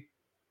 Reggie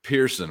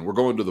Pearson. We're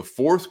going to the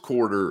fourth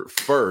quarter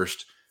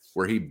first,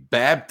 where he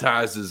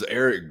baptizes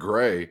Eric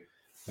Gray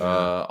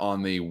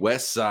on the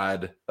west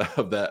side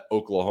of that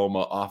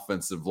Oklahoma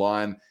offensive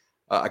line.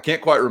 I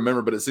can't quite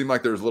remember, but it seemed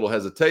like there was a little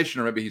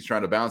hesitation, or maybe he's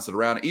trying to bounce it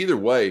around. Either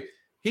way,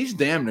 he's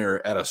damn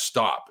near at a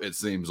stop, it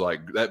seems like,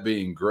 that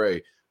being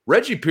Gray.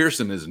 Reggie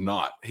Pearson is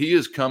not. He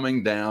is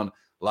coming down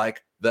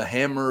like the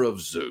hammer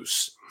of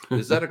Zeus.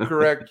 Is that a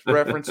correct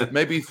reference?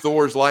 Maybe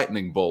Thor's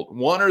lightning bolt,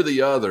 one or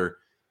the other.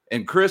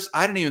 And Chris,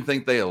 I didn't even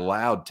think they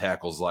allowed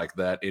tackles like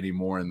that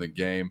anymore in the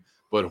game.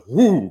 But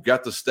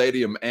got the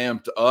stadium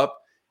amped up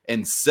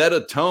and set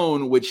a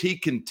tone, which he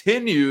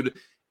continued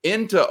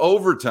into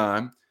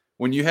overtime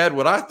when you had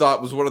what I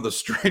thought was one of the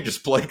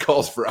strangest play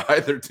calls for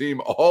either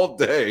team all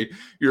day.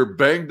 Your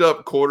banged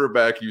up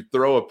quarterback, you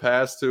throw a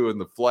pass to in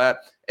the flat.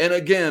 And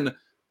again,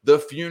 the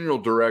funeral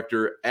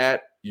director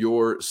at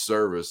your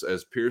service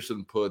as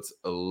Pearson puts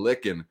a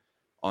licking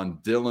on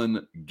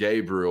Dylan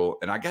Gabriel.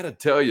 And I got to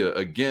tell you,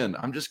 again,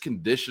 I'm just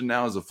conditioned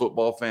now as a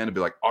football fan to be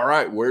like, all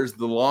right, where's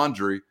the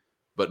laundry?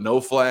 But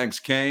no flags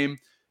came.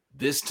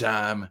 This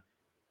time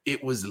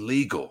it was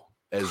legal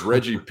as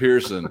Reggie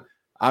Pearson,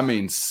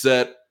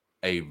 set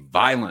a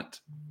violent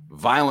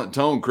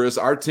tone, Chris.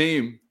 Our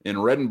team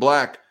in red and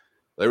black,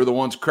 they were the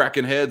ones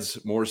cracking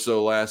heads more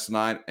so last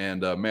night.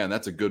 And, man,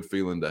 that's a good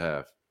feeling to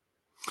have.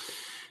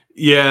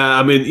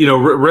 Yeah,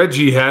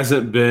 Reggie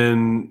hasn't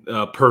been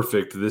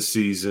perfect this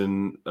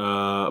season,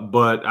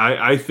 but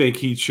I think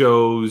he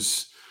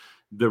chose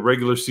the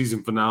regular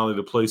season finale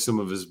to play some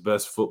of his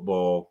best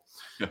football.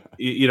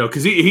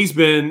 Because he's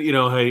been, in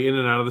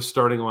and out of the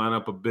starting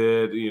lineup a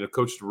bit.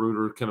 Coach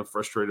DeRuiter kind of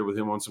frustrated with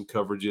him on some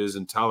coverages,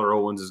 and Tyler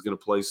Owens is going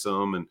to play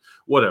some and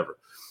whatever.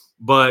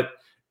 But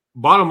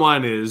bottom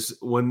line is,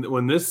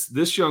 when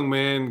this young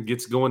man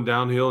gets going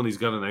downhill and he's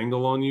got an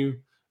angle on you,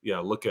 yeah,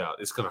 look out.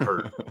 It's going to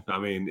hurt.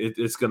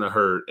 It's going to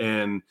hurt.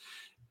 And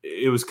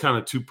it was kind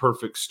of two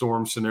perfect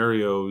storm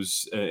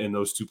scenarios in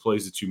those two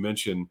plays that you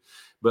mentioned.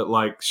 But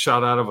like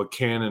shot out of a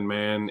cannon,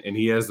 man, and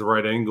he has the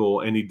right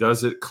angle, and he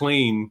does it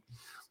clean.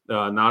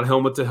 Not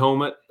helmet to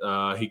helmet.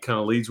 He kind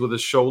of leads with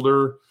his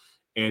shoulder,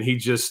 and he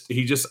just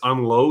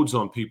unloads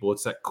on people.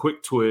 It's that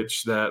quick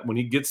twitch that when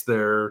he gets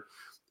there,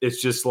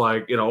 it's just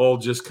like it all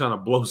just kind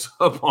of blows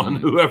up on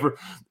whoever.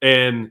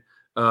 And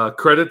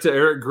credit to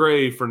Eric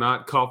Gray for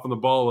not coughing the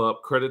ball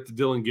up. Credit to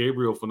Dylan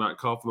Gabriel for not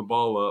coughing the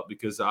ball up,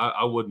 because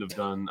I wouldn't have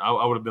done.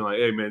 I would have been like,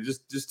 hey man,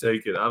 just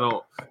take it.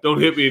 Don't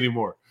hit me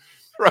anymore.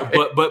 Right.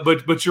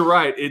 But you're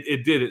right.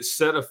 It did. It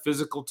set a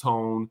physical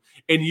tone.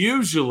 And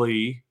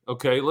usually,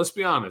 okay, let's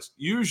be honest.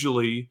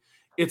 Usually,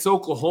 it's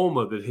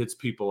Oklahoma that hits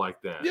people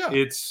like that. Yeah.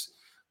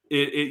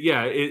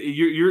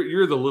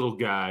 You're the little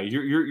guy.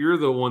 You're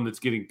the one that's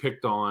getting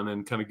picked on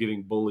and kind of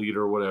getting bullied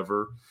or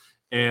whatever.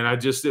 And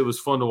it was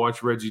fun to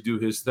watch Reggie do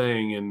his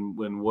thing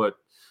and what.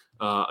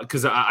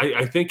 Because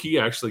I think he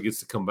actually gets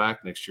to come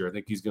back next year. I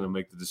think he's going to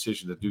make the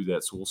decision to do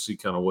that. So we'll see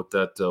kind of what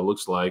that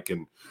looks like.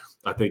 And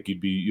I think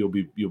you'll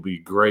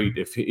be great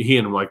if he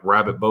and like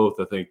Rabbit both.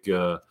 I think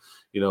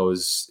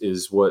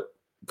is what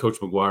Coach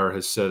McGuire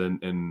has said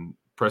in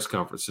press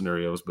conference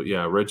scenarios. But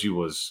yeah, Reggie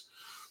was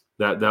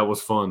that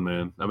was fun,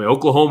 man. I mean,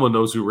 Oklahoma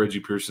knows who Reggie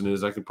Pearson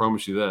is. I can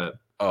promise you that.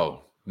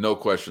 Oh, no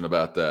question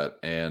about that.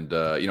 And,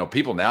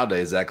 people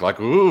nowadays act like,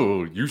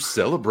 ooh, you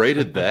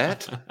celebrated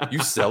that? You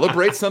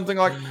celebrate something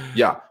like,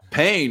 yeah,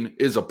 pain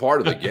is a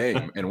part of the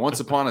game. And once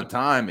upon a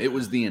time, it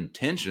was the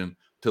intention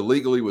to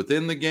legally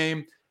within the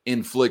game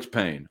inflict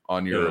pain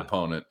on your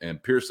opponent.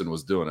 And Pearson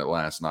was doing it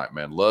last night,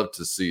 man. Love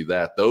to see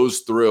that. Those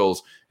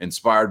thrills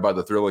inspired by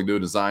the thrilling new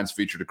designs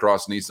featured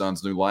across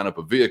Nissan's new lineup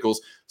of vehicles.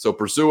 So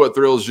pursue what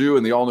thrills you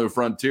in the all-new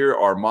Frontier,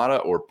 Armada,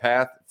 or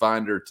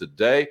Pathfinder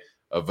today.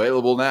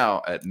 Available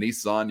now at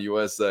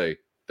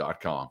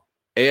NissanUSA.com.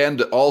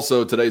 And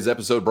also today's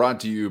episode brought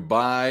to you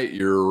by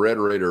your Red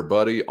Raider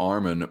buddy,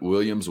 Armin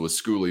Williams with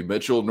Schooley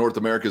Mitchell, North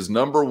America's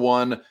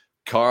 #1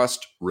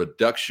 cost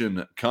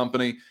reduction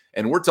company.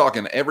 And we're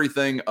talking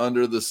everything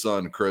under the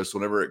sun, Chris,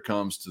 whenever it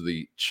comes to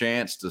the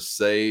chance to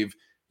save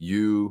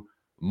you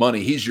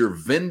money. He's your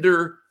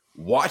vendor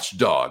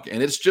watchdog.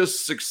 And it's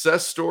just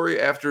success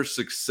story after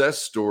success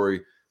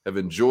story. Have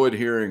enjoyed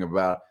hearing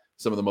about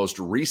some of the most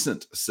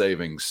recent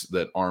savings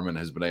that Armin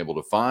has been able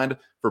to find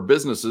for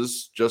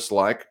businesses just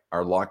like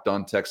our Locked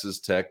On Texas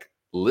Tech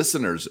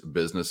listeners'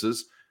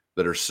 businesses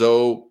that are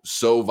so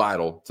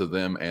vital to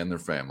them and their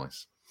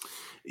families.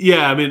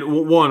 Yeah, I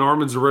mean, one,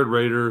 Armin's a Red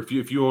Raider.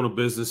 If you own a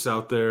business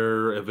out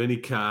there of any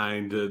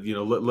kind,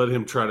 let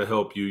him try to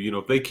help you.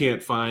 If they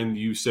can't find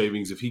you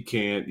savings, if he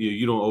can't,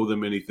 you don't owe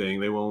them anything.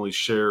 They will only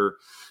share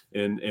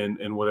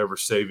in whatever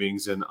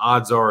savings. And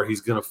odds are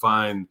he's going to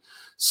find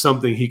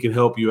something he can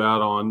help you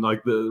out on. Like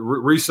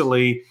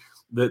recently,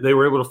 that they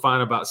were able to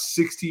find about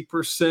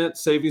 60%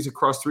 savings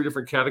across 3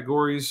 different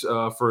categories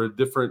for a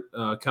different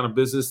kind of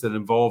business that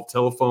involved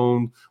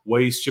telephone,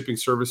 waste, shipping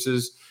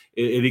services.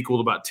 It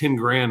equaled about 10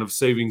 grand of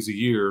savings a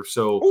year.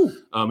 So,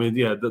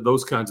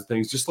 those kinds of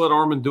things. Just let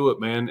Armin do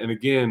it, man. And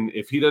again,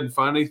 if he doesn't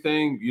find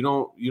anything, you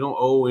don't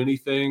owe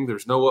anything.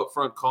 There's no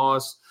upfront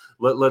costs.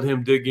 Let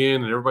him dig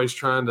in, and everybody's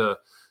trying to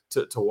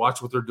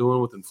watch what they're doing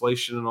with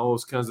inflation and all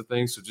those kinds of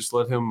things. So just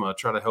let him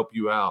try to help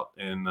you out.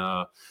 And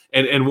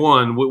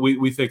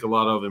we think a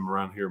lot of him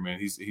around here, man.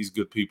 He's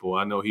good people.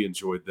 I know he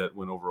enjoyed that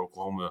win over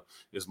Oklahoma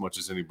as much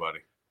as anybody.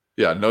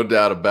 Yeah, no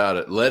doubt about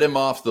it. Let him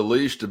off the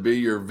leash to be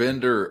your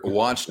vendor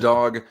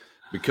watchdog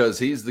because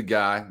he's the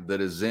guy that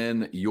is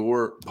in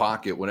your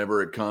pocket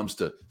whenever it comes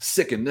to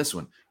sicking this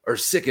one or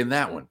sicking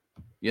that one.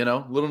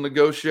 Little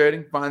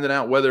negotiating, finding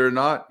out whether or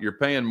not you're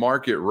paying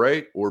market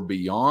rate or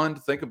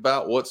beyond. Think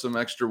about what some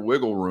extra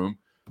wiggle room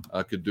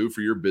could do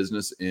for your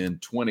business in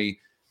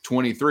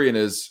 2023. And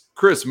as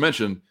Chris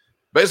mentioned,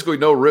 basically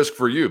no risk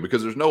for you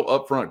because there's no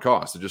upfront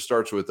cost. It just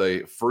starts with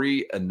a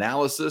free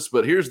analysis.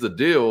 But here's the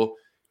deal.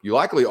 You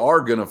likely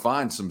are going to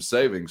find some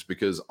savings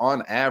because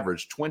on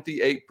average,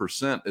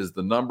 28% is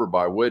the number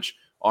by which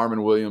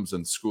Armin Williams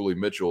and Schooley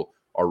Mitchell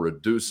are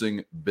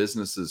reducing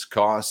businesses'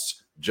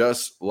 costs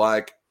just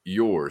like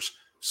yours.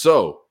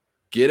 So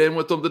get in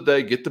with them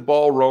today. Get the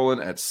ball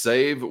rolling at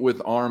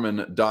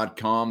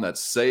savewitharmin.com.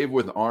 That's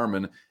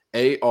savewitharmin,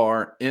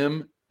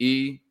 ARMEN,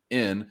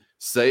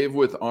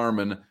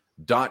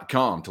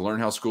 savewitharmin.com to learn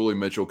how Schooley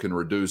Mitchell can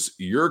reduce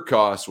your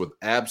costs with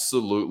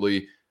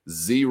absolutely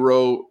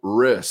zero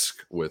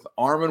risk. With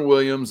Armin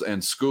Williams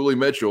and Schooley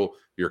Mitchell,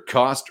 your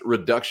cost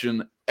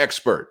reduction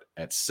expert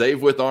at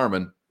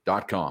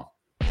savewitharmin.com.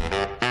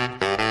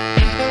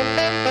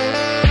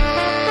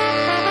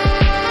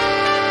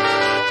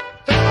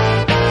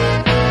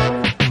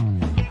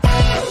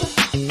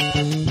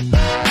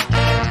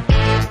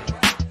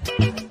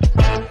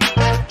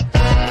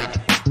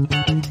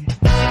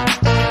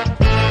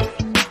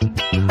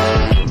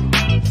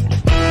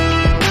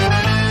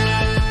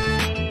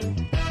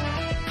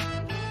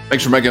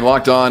 Thanks for making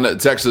Locked On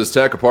Texas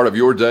Tech a part of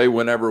your day,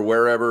 whenever,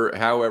 wherever,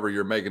 however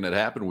you're making it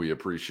happen. We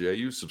appreciate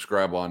you.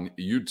 Subscribe on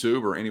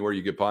YouTube or anywhere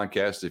you get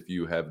podcasts if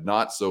you have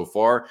not so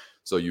far,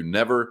 so you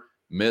never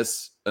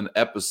miss an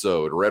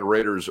episode. Red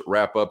Raiders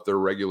wrap up their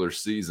regular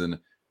season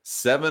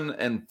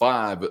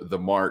 7-5, the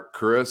mark,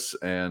 Chris,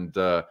 and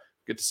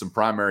get to some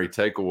primary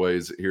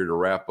takeaways here to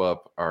wrap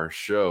up our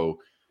show.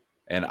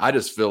 And I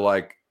just feel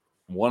like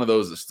one of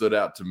those that stood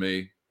out to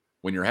me,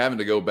 when you're having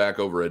to go back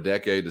over a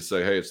decade to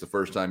say, hey, it's the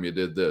first time you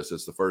did this,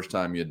 it's the first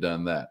time you've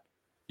done that,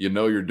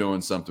 you're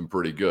doing something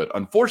pretty good.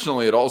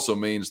 Unfortunately, it also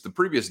means the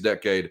previous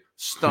decade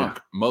stunk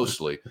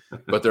mostly,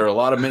 but there are a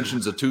lot of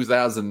mentions of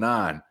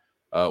 2009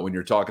 when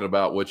you're talking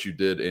about what you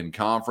did in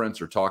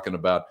conference or talking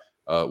about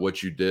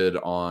what you did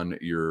on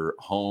your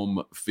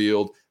home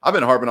field. I've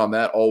been harping on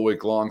that all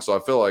week long, so I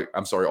feel like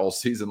all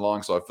season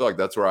long. So I feel like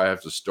that's where I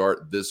have to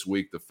start this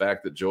week. The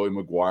fact that Joey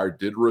McGuire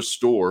did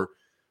restore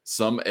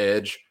some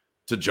edge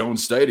to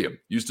Jones Stadium.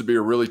 Used to be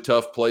a really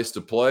tough place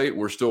to play.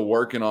 We're still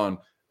working on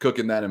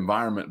cooking that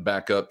environment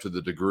back up to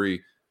the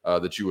degree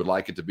that you would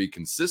like it to be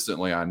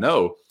consistently, I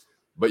know.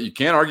 But you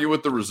can't argue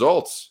with the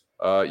results.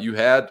 You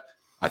had,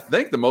 I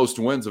think, the most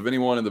wins of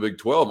anyone in the Big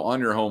 12 on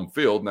your home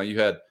field. Now, you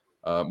had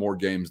more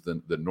games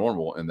than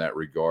normal in that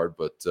regard,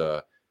 but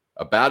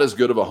about as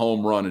good of a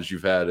home run as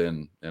you've had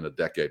in a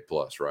decade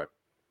plus, right?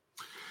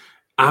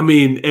 I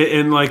mean,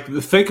 and like,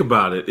 think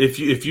about it.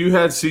 If you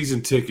had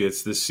season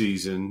tickets this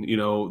season,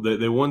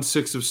 they won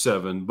 6 of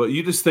 7, but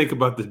you just think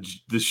about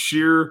the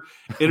sheer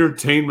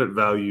entertainment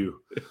value.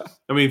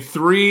 I mean,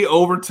 3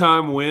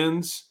 overtime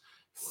wins,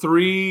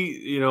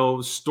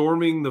 3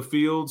 storming the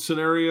field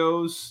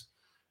scenarios,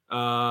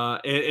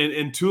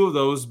 and 2 of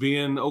those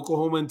being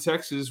Oklahoma and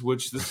Texas,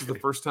 which this is the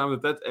first time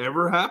that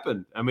ever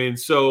happened. I mean,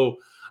 so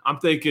I'm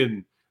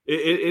thinking.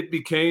 It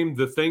became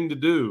the thing to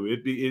do.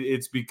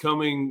 It's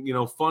becoming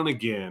fun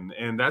again,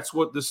 and that's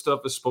what this stuff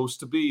is supposed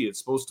to be. It's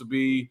supposed to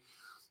be,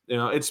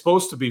 it's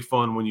supposed to be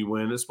fun when you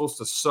win. It's supposed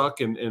to suck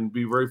and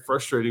be very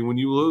frustrating when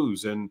you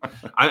lose. And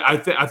I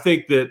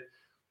think that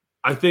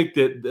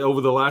over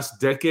the last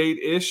decade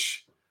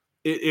ish,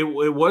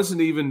 it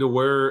wasn't even to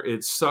where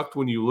it sucked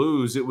when you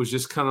lose. It was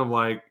just kind of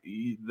like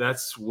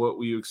that's what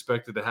we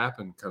expected to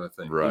happen, kind of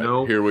thing. Right.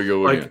 Here we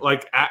go again.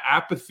 Like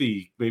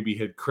apathy maybe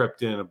had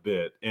crept in a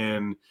bit,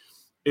 and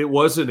it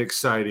wasn't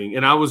exciting.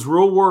 And I was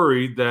real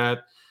worried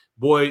that,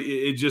 boy,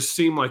 it just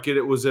seemed like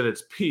it was at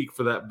its peak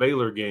for that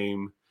Baylor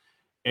game,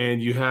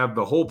 and you have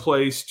the whole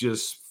place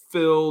just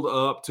filled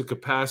up to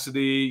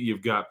capacity.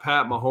 You've got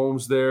Pat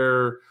Mahomes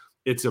there.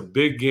 It's a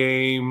big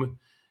game.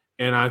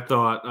 And I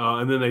thought,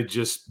 and then they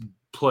just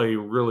play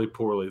really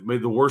poorly.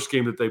 Made the worst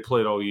game that they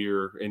played all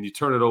year, and you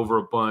turn it over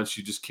a bunch.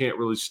 You just can't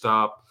really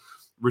stop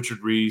Richard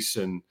Reese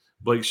and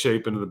Blake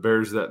Shapen and the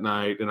Bears that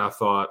night. And I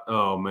thought,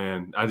 oh,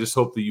 man, I just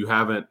hope that you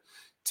haven't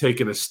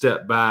taken a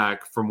step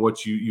back from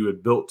what you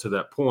had built to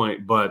that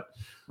point. But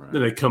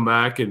then they come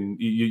back and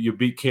you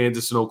beat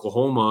Kansas and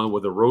Oklahoma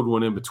with a road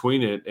one in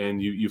between it,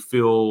 and you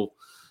feel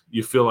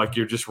like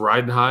you're just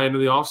riding high into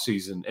the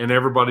offseason. And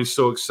everybody's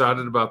so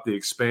excited about the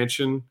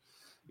expansion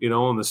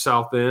on the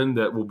South End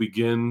that will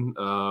begin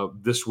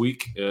this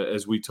week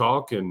as we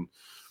talk. And,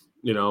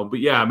 but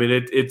yeah, I mean,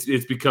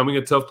 it's becoming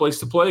a tough place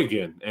to play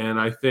again. And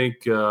I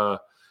think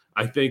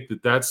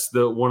that's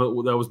the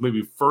one that was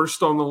maybe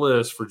first on the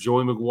list for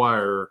Joey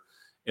McGuire.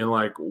 And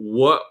like,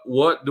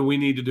 what do we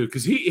need to do?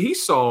 Because he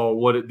saw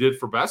what it did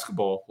for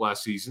basketball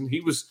last season.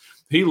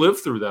 He lived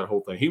through that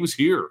whole thing. He was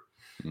here.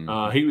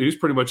 Mm-hmm. He was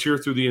pretty much here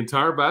through the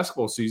entire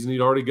basketball season. He'd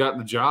already gotten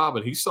the job,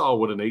 and he saw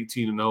what an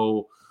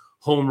 18-0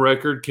 home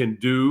record can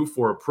do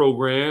for a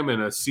program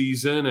and a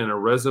season and a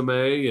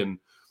resume and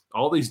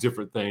all these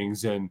different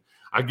things. And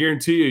I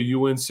guarantee you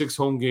win 6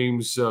 home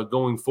games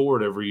going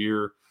forward every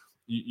year,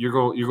 you're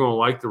going to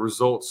like the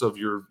results of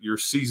your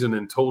season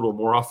in total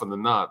more often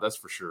than not. That's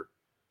for sure.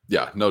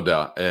 Yeah, no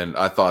doubt. And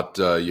I thought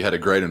you had a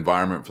great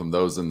environment from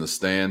those in the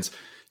stands.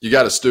 You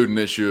got a student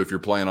issue if you're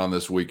playing on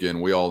this weekend.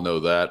 We all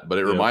know that. But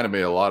it reminded me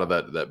a lot of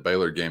that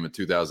Baylor game in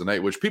 2008,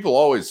 which people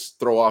always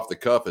throw off the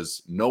cuff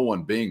as no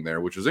one being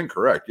there, which is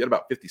incorrect. You had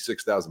about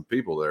 56,000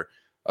 people there.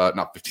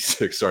 Not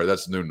 56, sorry,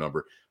 that's a new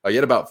number. You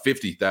had about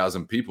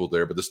 50,000 people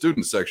there, but the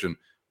student section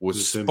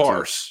was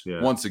sparse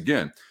once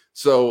again.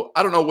 So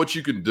I don't know what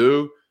you can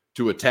do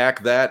to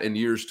attack that in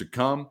years to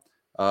come.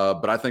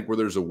 But I think where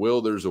there's a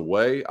will, there's a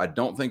way. I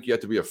don't think you have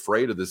to be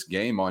afraid of this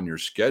game on your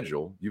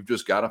schedule. You've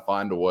just got to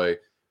find a way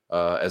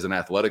as an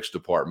athletics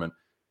department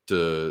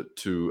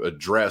to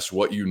address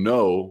what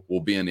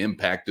will be an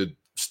impacted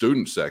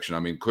student section. I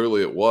mean,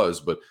 clearly it was.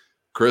 But,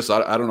 Chris,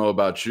 I don't know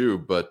about you,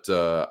 but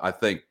I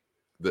think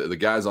the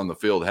guys on the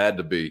field had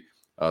to be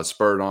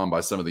spurred on by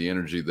some of the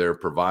energy there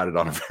provided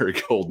on a very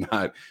cold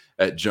night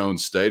at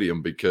Jones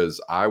Stadium, because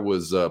I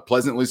was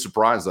pleasantly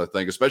surprised, I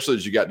think, especially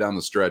as you got down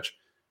the stretch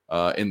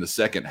in the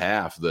second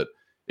half, that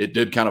it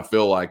did kind of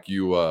feel like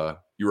you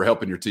were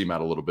helping your team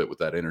out a little bit with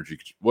that energy.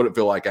 What did it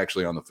feel like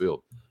actually on the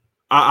field?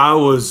 I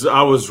was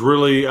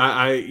really,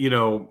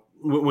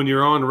 when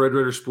you're on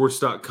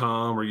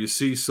RedRaidersports.com or you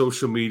see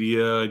social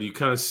media and you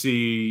kind of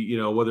see,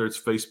 whether it's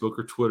Facebook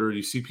or Twitter, and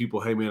you see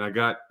people, hey man, I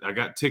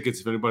got tickets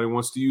if anybody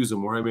wants to use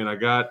them, or hey man, I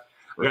got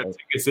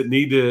tickets that I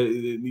need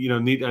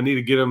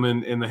to get them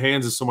in the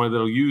hands of somebody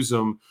that'll use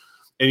them.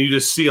 And you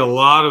just see a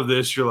lot of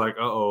this. You're like,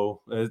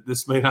 uh-oh,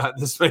 this may not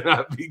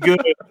be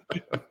good.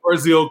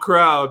 Where's the old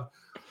crowd?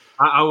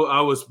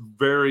 I was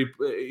very,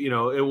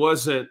 it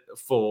wasn't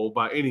full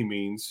by any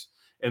means,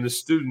 and the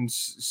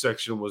students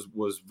section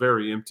was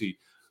very empty.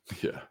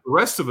 Yeah. The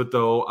rest of it,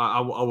 though,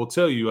 I will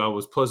tell you, I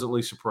was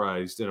pleasantly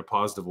surprised in a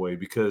positive way,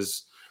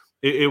 because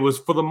it was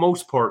for the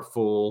most part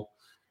full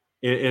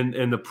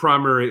in the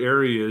primary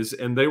areas,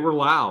 and they were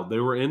loud. They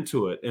were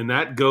into it, and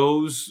that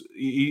goes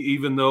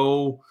even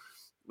though.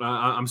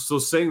 I'm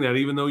still saying that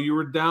even though you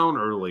were down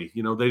early,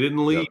 they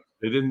didn't leave.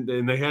 They didn't,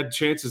 and they had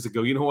chances to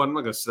go, you know what, I'm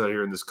not going to sit out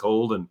here in this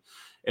cold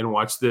and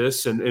watch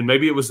this. And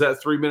maybe it was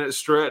that 3-minute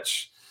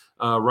stretch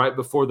right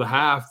before the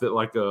half that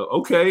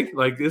okay,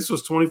 like this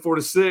was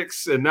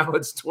 24-6 and now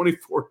it's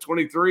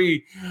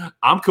 24-23.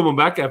 I'm coming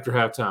back after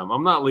halftime.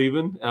 I'm not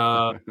leaving.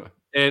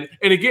 And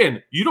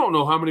again, you don't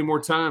know how many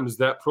more times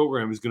that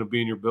program is going to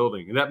be in your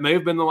building. And that may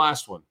have been the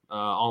last one,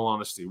 all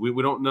honesty.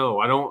 We don't know.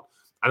 I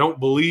don't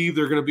believe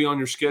they're going to be on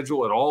your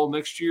schedule at all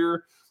next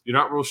year. You're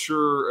not real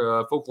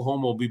sure if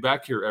Oklahoma will be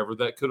back here ever.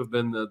 That could have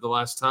been the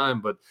last time.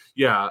 But,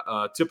 yeah,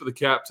 tip of the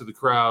cap to the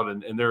crowd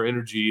and their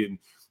energy, and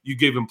you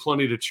gave them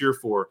plenty to cheer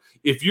for.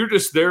 If you're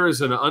just there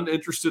as an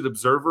uninterested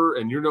observer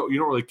and you don't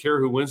really care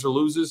who wins or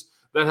loses,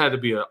 that had to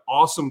be an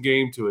awesome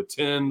game to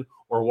attend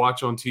or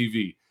watch on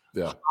TV.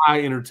 Yeah.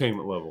 High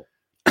entertainment level.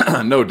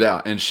 No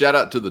doubt. And shout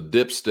out to the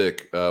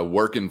dipstick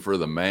working for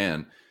the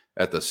man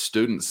at the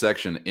student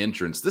section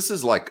entrance. This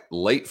is like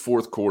late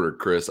fourth quarter,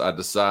 Chris. I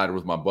decided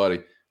with my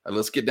buddy,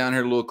 let's get down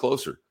here a little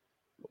closer.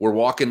 We're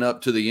walking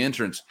up to the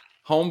entrance.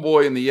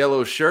 Homeboy in the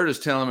yellow shirt is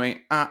telling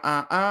me,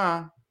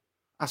 I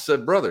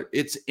said, brother,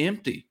 it's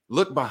empty.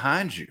 Look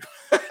behind you.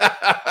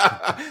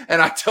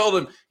 And I told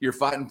him, you're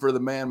fighting for the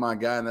man, my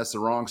guy, and that's the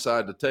wrong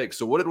side to take.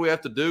 So what did we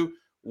have to do?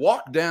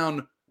 Walk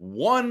down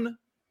one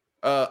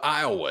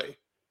aisleway,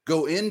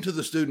 go into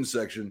the student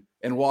section,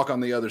 and walk on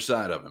the other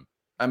side of him.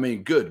 I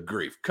mean, good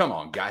grief. Come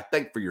on, guy.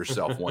 Think for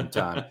yourself one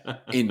time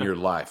in your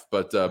life.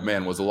 But,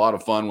 man, was a lot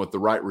of fun with the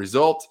right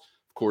result.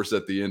 Of course,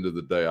 at the end of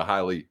the day, a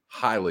highly,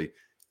 highly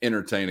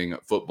entertaining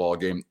football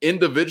game.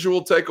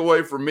 Individual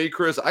takeaway for me,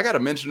 Chris, I got to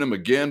mention him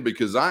again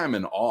because I am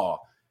in awe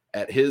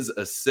at his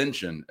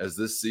ascension as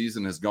this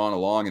season has gone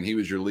along, and he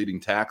was your leading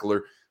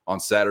tackler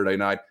on Saturday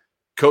night.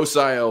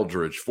 Kosai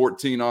Eldridge,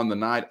 14 on the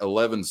night,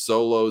 11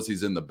 solos.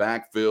 He's in the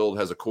backfield,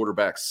 has a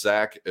quarterback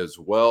sack as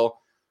well.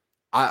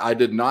 I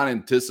did not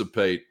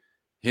anticipate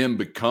him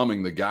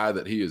becoming the guy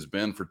that he has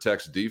been for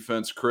Tech's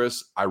defense,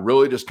 Chris. I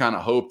really just kind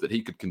of hope that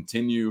he could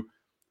continue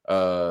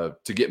to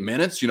get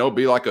minutes, be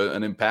like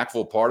an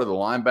impactful part of the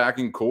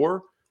linebacking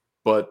core.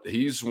 But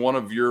he's one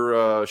of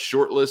your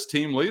short list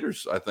team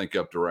leaders, I think,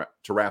 up to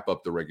wrap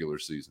up the regular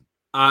season.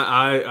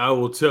 I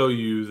will tell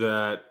you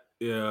that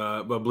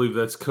I believe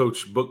that's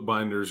Coach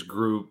Bookbinder's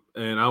group,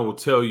 and I will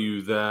tell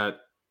you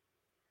that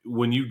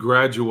when you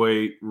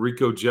graduate,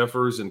 Rico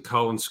Jeffers and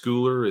Colin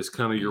Schooler is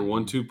kind of your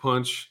 1-2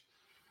 punch.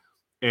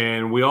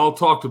 And we all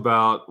talked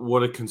about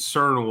what a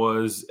concern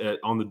was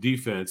on the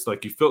defense.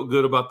 Like, you felt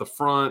good about the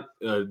front,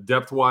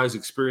 depth-wise,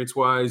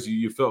 experience-wise.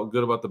 You felt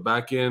good about the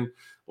back end.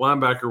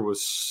 Linebacker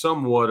was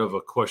somewhat of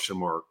a question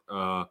mark.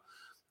 I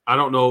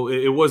don't know.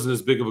 It wasn't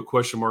as big of a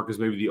question mark as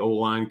maybe the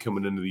O-line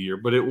coming into the year,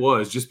 but it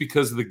was just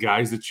because of the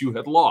guys that you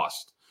had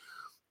lost.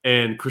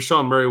 And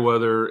Krishan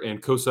Merriweather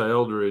and Kosai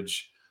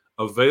Eldridge,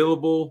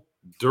 available,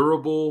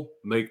 durable,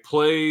 make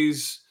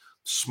plays,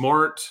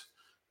 smart.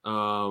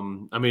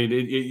 I'm glad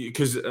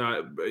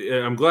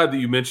that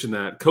you mentioned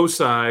that.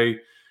 Kosai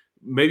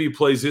maybe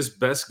plays his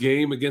best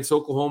game against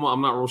Oklahoma. I'm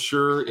not real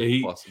sure.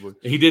 He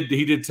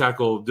did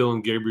tackle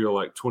Dylan Gabriel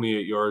like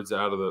 28 yards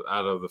off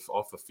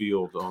the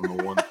field on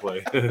the one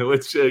play,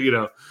 which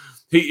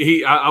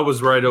I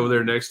was right over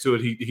there next to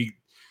it.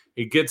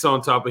 He gets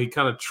on top, he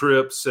kind of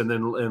trips, and then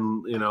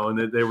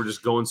they were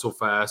just going so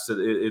fast that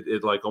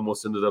it like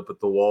almost ended up at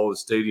the wall of the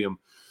stadium.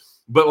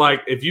 But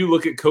like, if you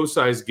look at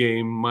Kosai's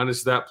game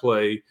minus that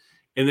play,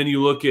 and then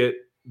you look at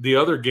the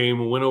other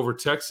game and went over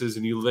Texas,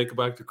 and you think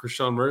back to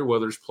Krishan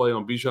Merriweather's play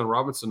on Bijan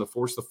Robinson to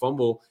force the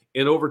fumble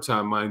in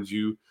overtime, mind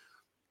you,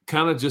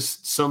 kind of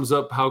just sums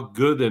up how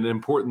good and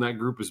important that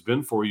group has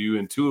been for you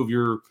in two of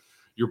your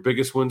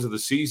biggest wins of the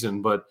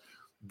season. But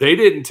they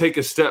didn't take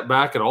a step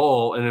back at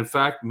all, and in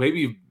fact,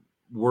 maybe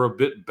were a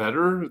bit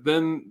better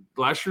than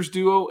last year's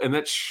duo, and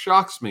that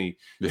shocks me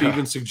to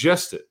even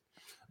suggest it.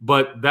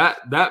 But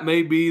that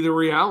may be the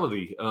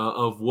reality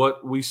of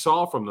what we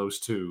saw from those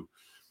two.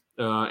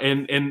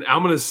 And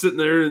I'm going to sit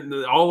there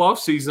all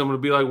offseason. I'm going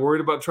to be like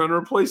worried about trying to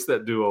replace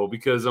that duo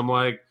because I'm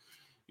like,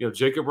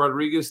 Jacob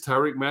Rodriguez,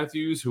 Tyreek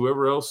Matthews,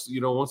 whoever else,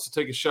 wants to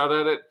take a shot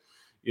at it.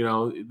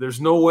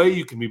 There's no way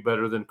you can be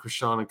better than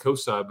Krishan and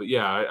Kosai. But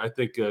yeah, I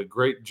think a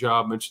great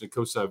job mentioning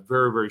Kosai.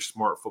 Very, very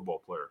smart football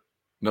player.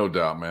 No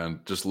doubt, man.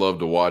 Just love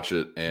to watch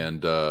it.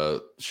 And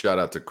shout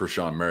out to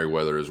Krishan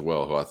Merriweather as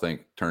well, who I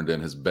think turned in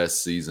his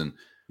best season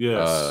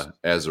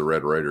as a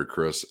Red Raider,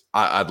 Chris.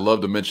 I'd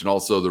love to mention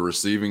also the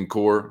receiving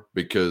core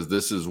because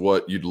this is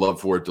what you'd love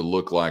for it to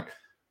look like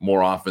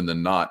more often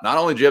than not. Not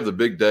only do you have the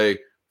big day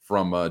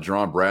from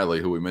Jerron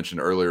Bradley, who we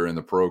mentioned earlier in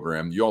the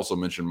program, you also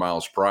mentioned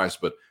Miles Price,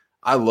 but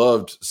I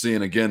loved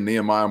seeing, again,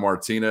 Nehemiah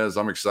Martinez.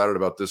 I'm excited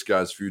about this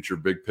guy's future,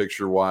 big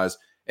picture-wise.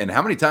 And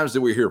how many times did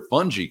we hear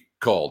Fungi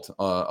called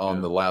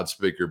on the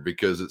loudspeaker?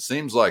 Because it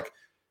seems like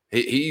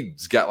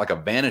he's got like a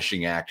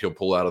vanishing act he'll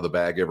pull out of the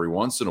bag every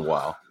once in a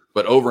while.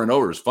 But over and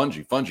over is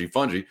Fungi.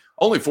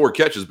 Only 4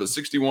 catches, but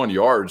 61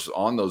 yards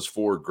on those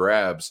 4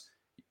 grabs.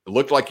 It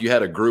looked like you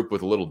had a group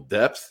with a little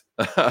depth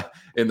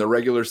in the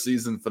regular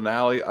season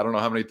finale. I don't know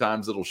how many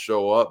times it'll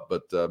show up,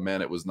 but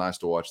man, it was nice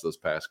to watch those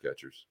pass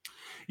catchers.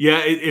 Yeah,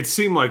 it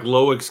seemed like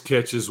Loick's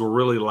catches were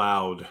really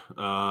loud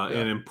Yeah.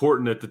 and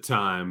important at the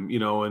time,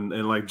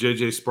 and like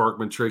J.J.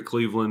 Sparkman, Trey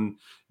Cleveland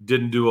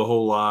didn't do a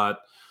whole lot.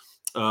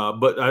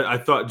 But I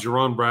thought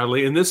Jerron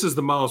Bradley, and this is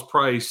the Miles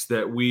Price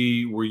that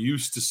we were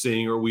used to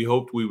seeing or we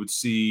hoped we would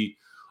see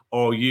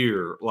all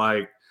year,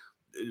 like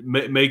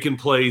making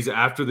plays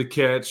after the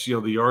catch,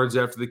 the yards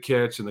after the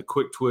catch and the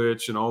quick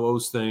twitch and all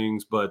those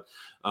things. But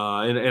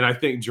and I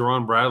think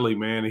Jerron Bradley,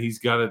 man, he's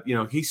got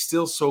it. He's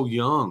still so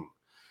young.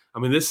 I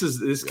mean, this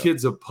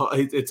kid's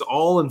it's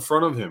all in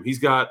front of him. He's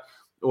got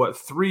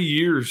 3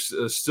 years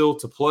still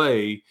to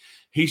play.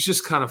 He's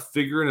just kind of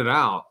figuring it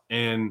out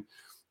and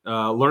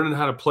learning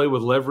how to play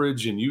with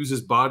leverage and use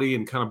his body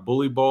and kind of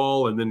bully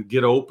ball and then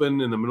get open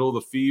in the middle of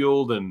the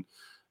field and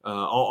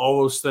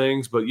all those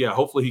things. But yeah,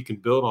 hopefully he can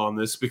build on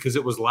this, because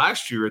it was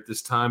last year at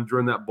this time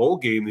during that bowl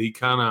game that he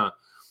kind of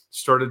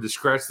started to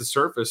scratch the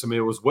surface. I mean,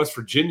 it was West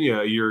Virginia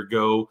a year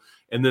ago,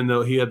 and then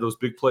he had those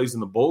big plays in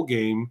the bowl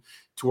game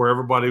to where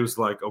everybody was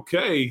like,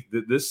 okay,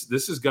 this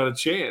has got a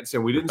chance.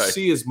 And we didn't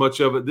see as much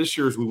of it this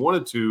year as we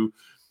wanted to.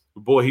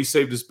 But boy, he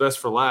saved his best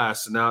for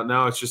last. And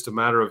now it's just a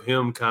matter of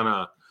him kind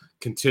of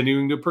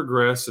continuing to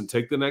progress and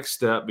take the next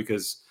step,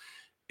 because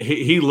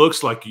he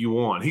looks like you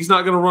want. He's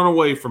not going to run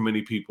away from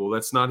many people.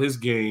 That's not his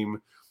game.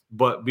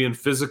 But being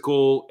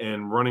physical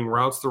and running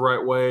routes the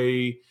right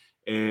way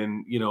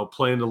and,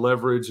 playing the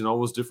leverage and all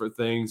those different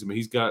things. I mean,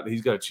 he's got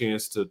a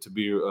chance to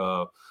be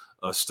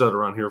a stud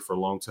around here for a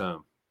long time.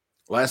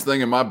 Last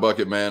thing in my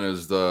bucket, man,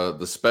 is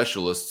the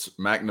specialists,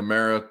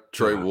 McNamara,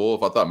 Trey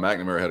Wolff. I thought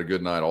McNamara had a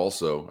good night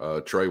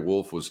also. Trey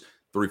Wolff was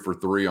 3 for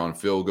 3 on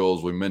field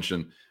goals. We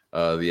mentioned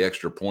the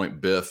extra point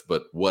biff,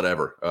 but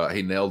whatever.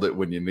 He nailed it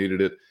when you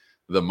needed it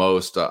the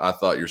most. I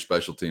thought your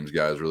special teams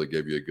guys really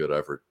gave you a good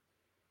effort.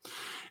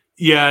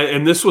 Yeah,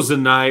 and this was a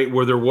night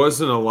where there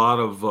wasn't a lot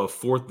of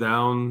fourth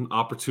down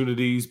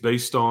opportunities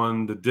based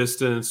on the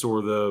distance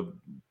or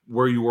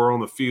where you were on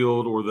the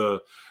field or the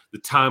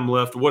time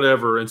left,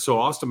 whatever. And so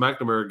Austin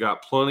McNamara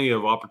got plenty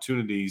of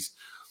opportunities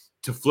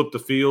to flip the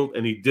field,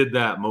 and he did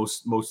that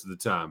most of the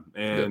time.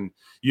 And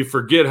you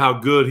forget how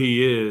good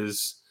he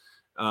is.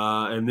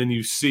 And then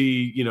you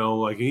see,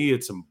 like he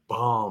hit some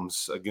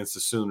bombs against the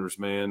Sooners,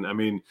 man. I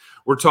mean,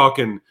 we're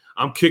talking,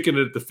 I'm kicking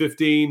it at the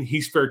 15.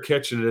 He's fair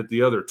catching it at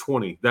the other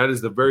 20. That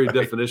is the very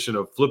definition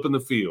of flipping the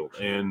field.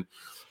 And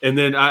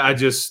then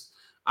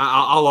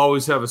I'll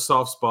always have a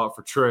soft spot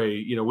for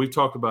Trey. We've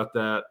talked about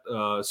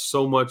that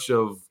so much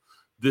of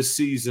this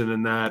season,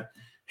 and that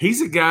he's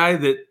a guy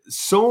that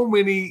so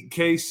many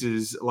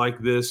cases like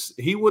this,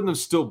 he wouldn't have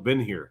still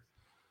been here.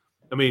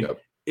 I mean,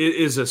 it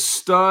is a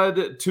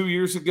stud 2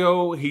 years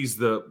ago. He's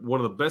one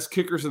of the best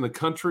kickers in the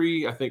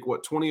country. I think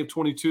 20 of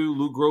 22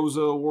 Lou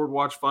Groza Award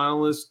Watch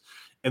finalist,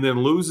 and then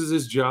loses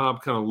his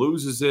job, kind of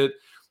loses it,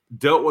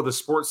 dealt with a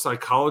sports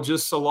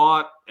psychologist a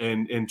lot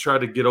and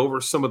tried to get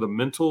over some of the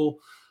mental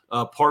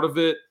part of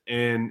it.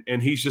 And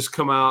he's just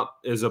come out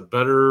as a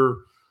better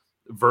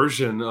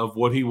version of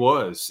what he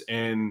was.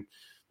 And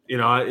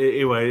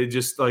anyway, it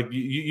just like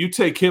you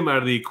take him out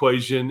of the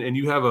equation and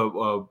you have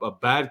a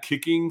bad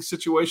kicking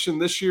situation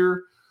this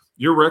year,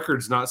 your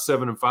record's not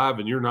 7-5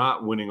 and you're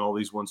not winning all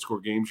these one-score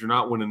games. You're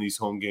not winning these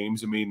home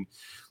games. I mean,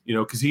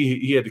 because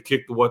he had to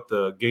kick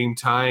the game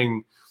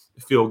tying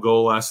field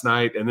goal last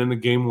night and then the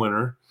game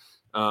winner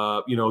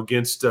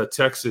against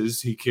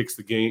Texas. He kicks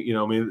the game,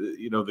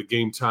 the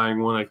game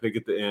tying one, I think,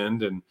 at the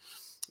end, and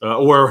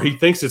or he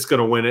thinks it's going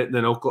to win it, and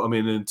then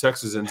then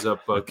Texas ends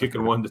up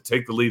kicking one to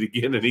take the lead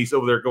again, and he's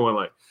over there going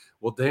like,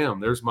 "Well,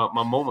 damn, there's my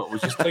moment was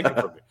just taken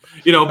from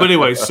me," But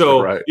anyway,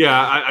 so Right. Yeah,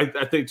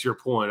 I think to your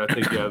point, I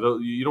think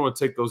you don't want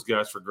to take those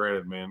guys for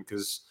granted, man,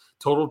 because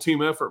total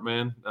team effort,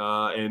 man,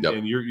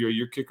 and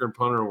your kicker and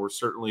punter were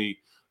certainly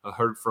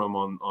heard from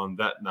on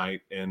that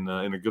night, and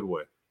in a good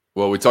way.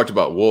 Well, we talked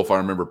about Wolff. I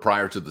remember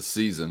prior to the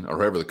season, or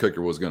whoever the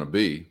kicker was going to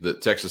be,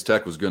 that Texas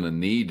Tech was going to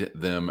need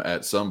them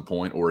at some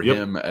point, or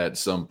him at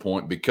some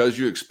point, because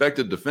you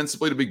expected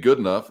defensively to be good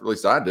enough, at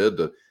least I did,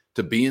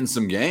 to be in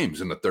some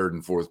games in the third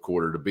and fourth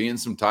quarter, to be in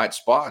some tight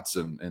spots,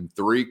 and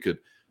 3 could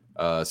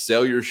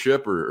sail your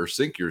ship or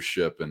sink your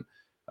ship. And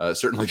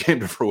certainly came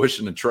to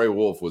fruition, and Trey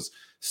Wolff was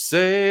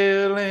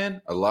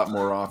sailing a lot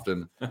more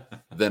often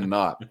than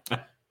not.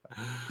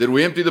 Did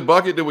we empty the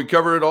bucket? Did we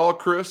cover it all,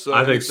 Chris?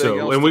 I think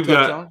so. And we've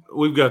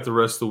got the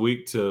rest of the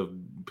week to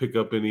pick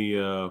up any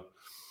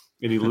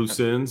loose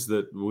ends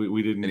that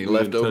we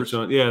didn't, touch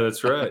on. Yeah,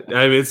 that's right.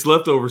 I mean, it's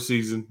leftover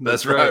season.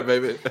 That's right,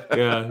 baby.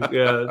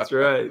 yeah, that's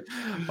right.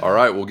 All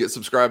right. Well, get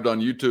subscribed on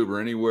YouTube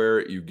or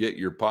anywhere you get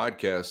your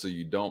podcast so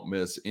you don't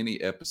miss any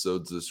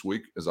episodes this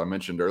week. As I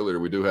mentioned earlier,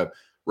 we do have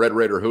Red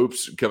Raider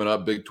Hoops coming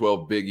up, Big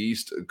 12 Big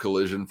East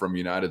collision from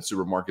United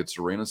Supermarkets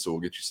Arena. So we'll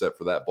get you set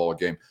for that ball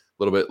game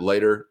a little bit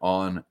later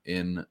on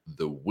in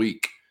the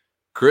week.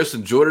 Chris,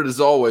 enjoyed it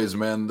as always,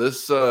 man.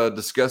 This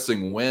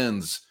discussing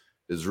wins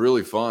is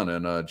really fun,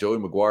 and Joey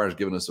McGuire has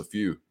given us a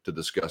few to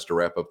discuss to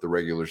wrap up the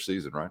regular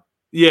season, right?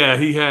 Yeah,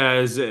 he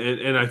has,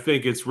 and I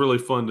think it's really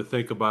fun to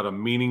think about a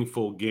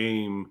meaningful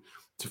game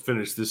to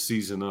finish this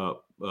season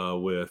up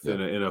with, Yeah.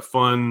 in a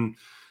fun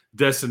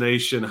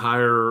destination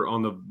higher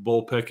on the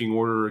bowl pecking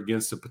order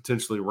against a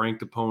potentially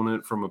ranked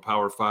opponent from a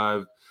Power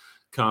 5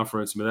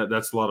 conference. I mean,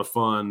 that's a lot of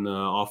fun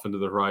off into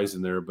the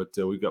horizon there, but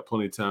we've got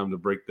plenty of time to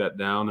break that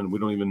down, and we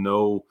don't even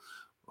know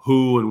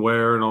who and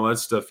where and all that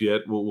stuff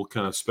yet. We'll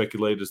kind of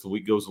speculate as the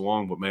week goes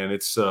along, but man,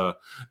 it's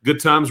good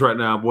times right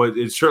now. Boy,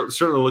 it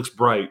certainly looks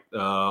bright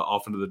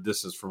off into the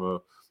distance from a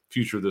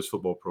future of this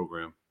football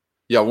program.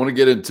 Yeah, I want to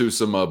get into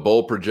some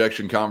bowl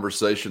projection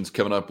conversations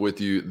coming up with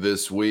you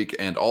this week.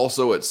 And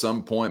also at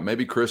some point,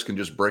 maybe Chris can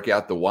just break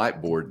out the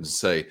whiteboard and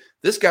say,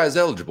 this guy's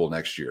eligible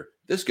next year.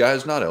 This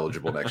guy's not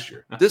eligible next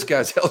year. This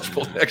guy's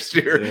eligible next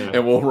year. Yeah.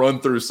 And we'll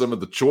run through some of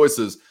the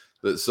choices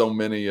that so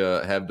many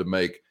have to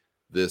make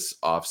this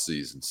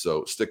offseason.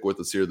 So stick with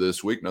us here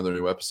this week. Another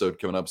new episode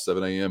coming up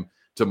 7 a.m.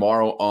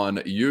 tomorrow on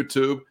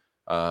YouTube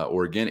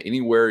or again,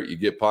 anywhere you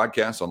get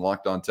podcasts on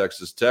Locked On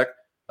Texas Tech.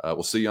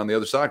 We'll see you on the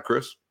other side,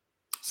 Chris.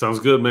 Sounds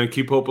good, man.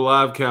 Keep hope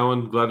alive,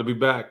 Cowan. Glad to be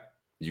back.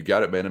 You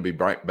got it, man. And be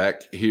right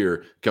back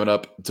here coming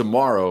up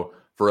tomorrow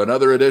for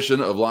another edition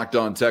of Locked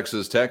On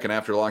Texas Tech. And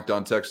after Locked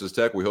On Texas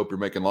Tech, we hope you're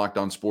making Locked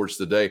On Sports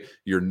Today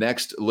your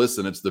next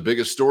listen. It's the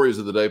biggest stories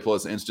of the day,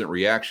 plus instant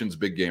reactions,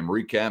 big game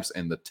recaps,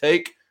 and the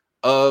take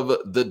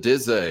of the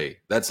Dizzy.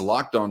 That's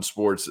Locked On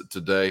Sports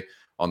Today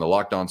on the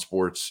Locked On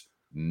Sports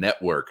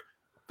Network.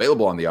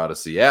 Available on the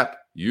Odyssey app,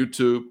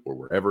 YouTube, or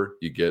wherever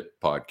you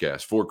get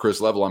podcasts. For Chris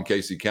Level, I'm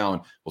Casey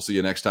Cowan. We'll see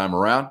you next time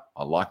around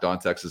on Locked On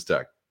Texas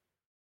Tech.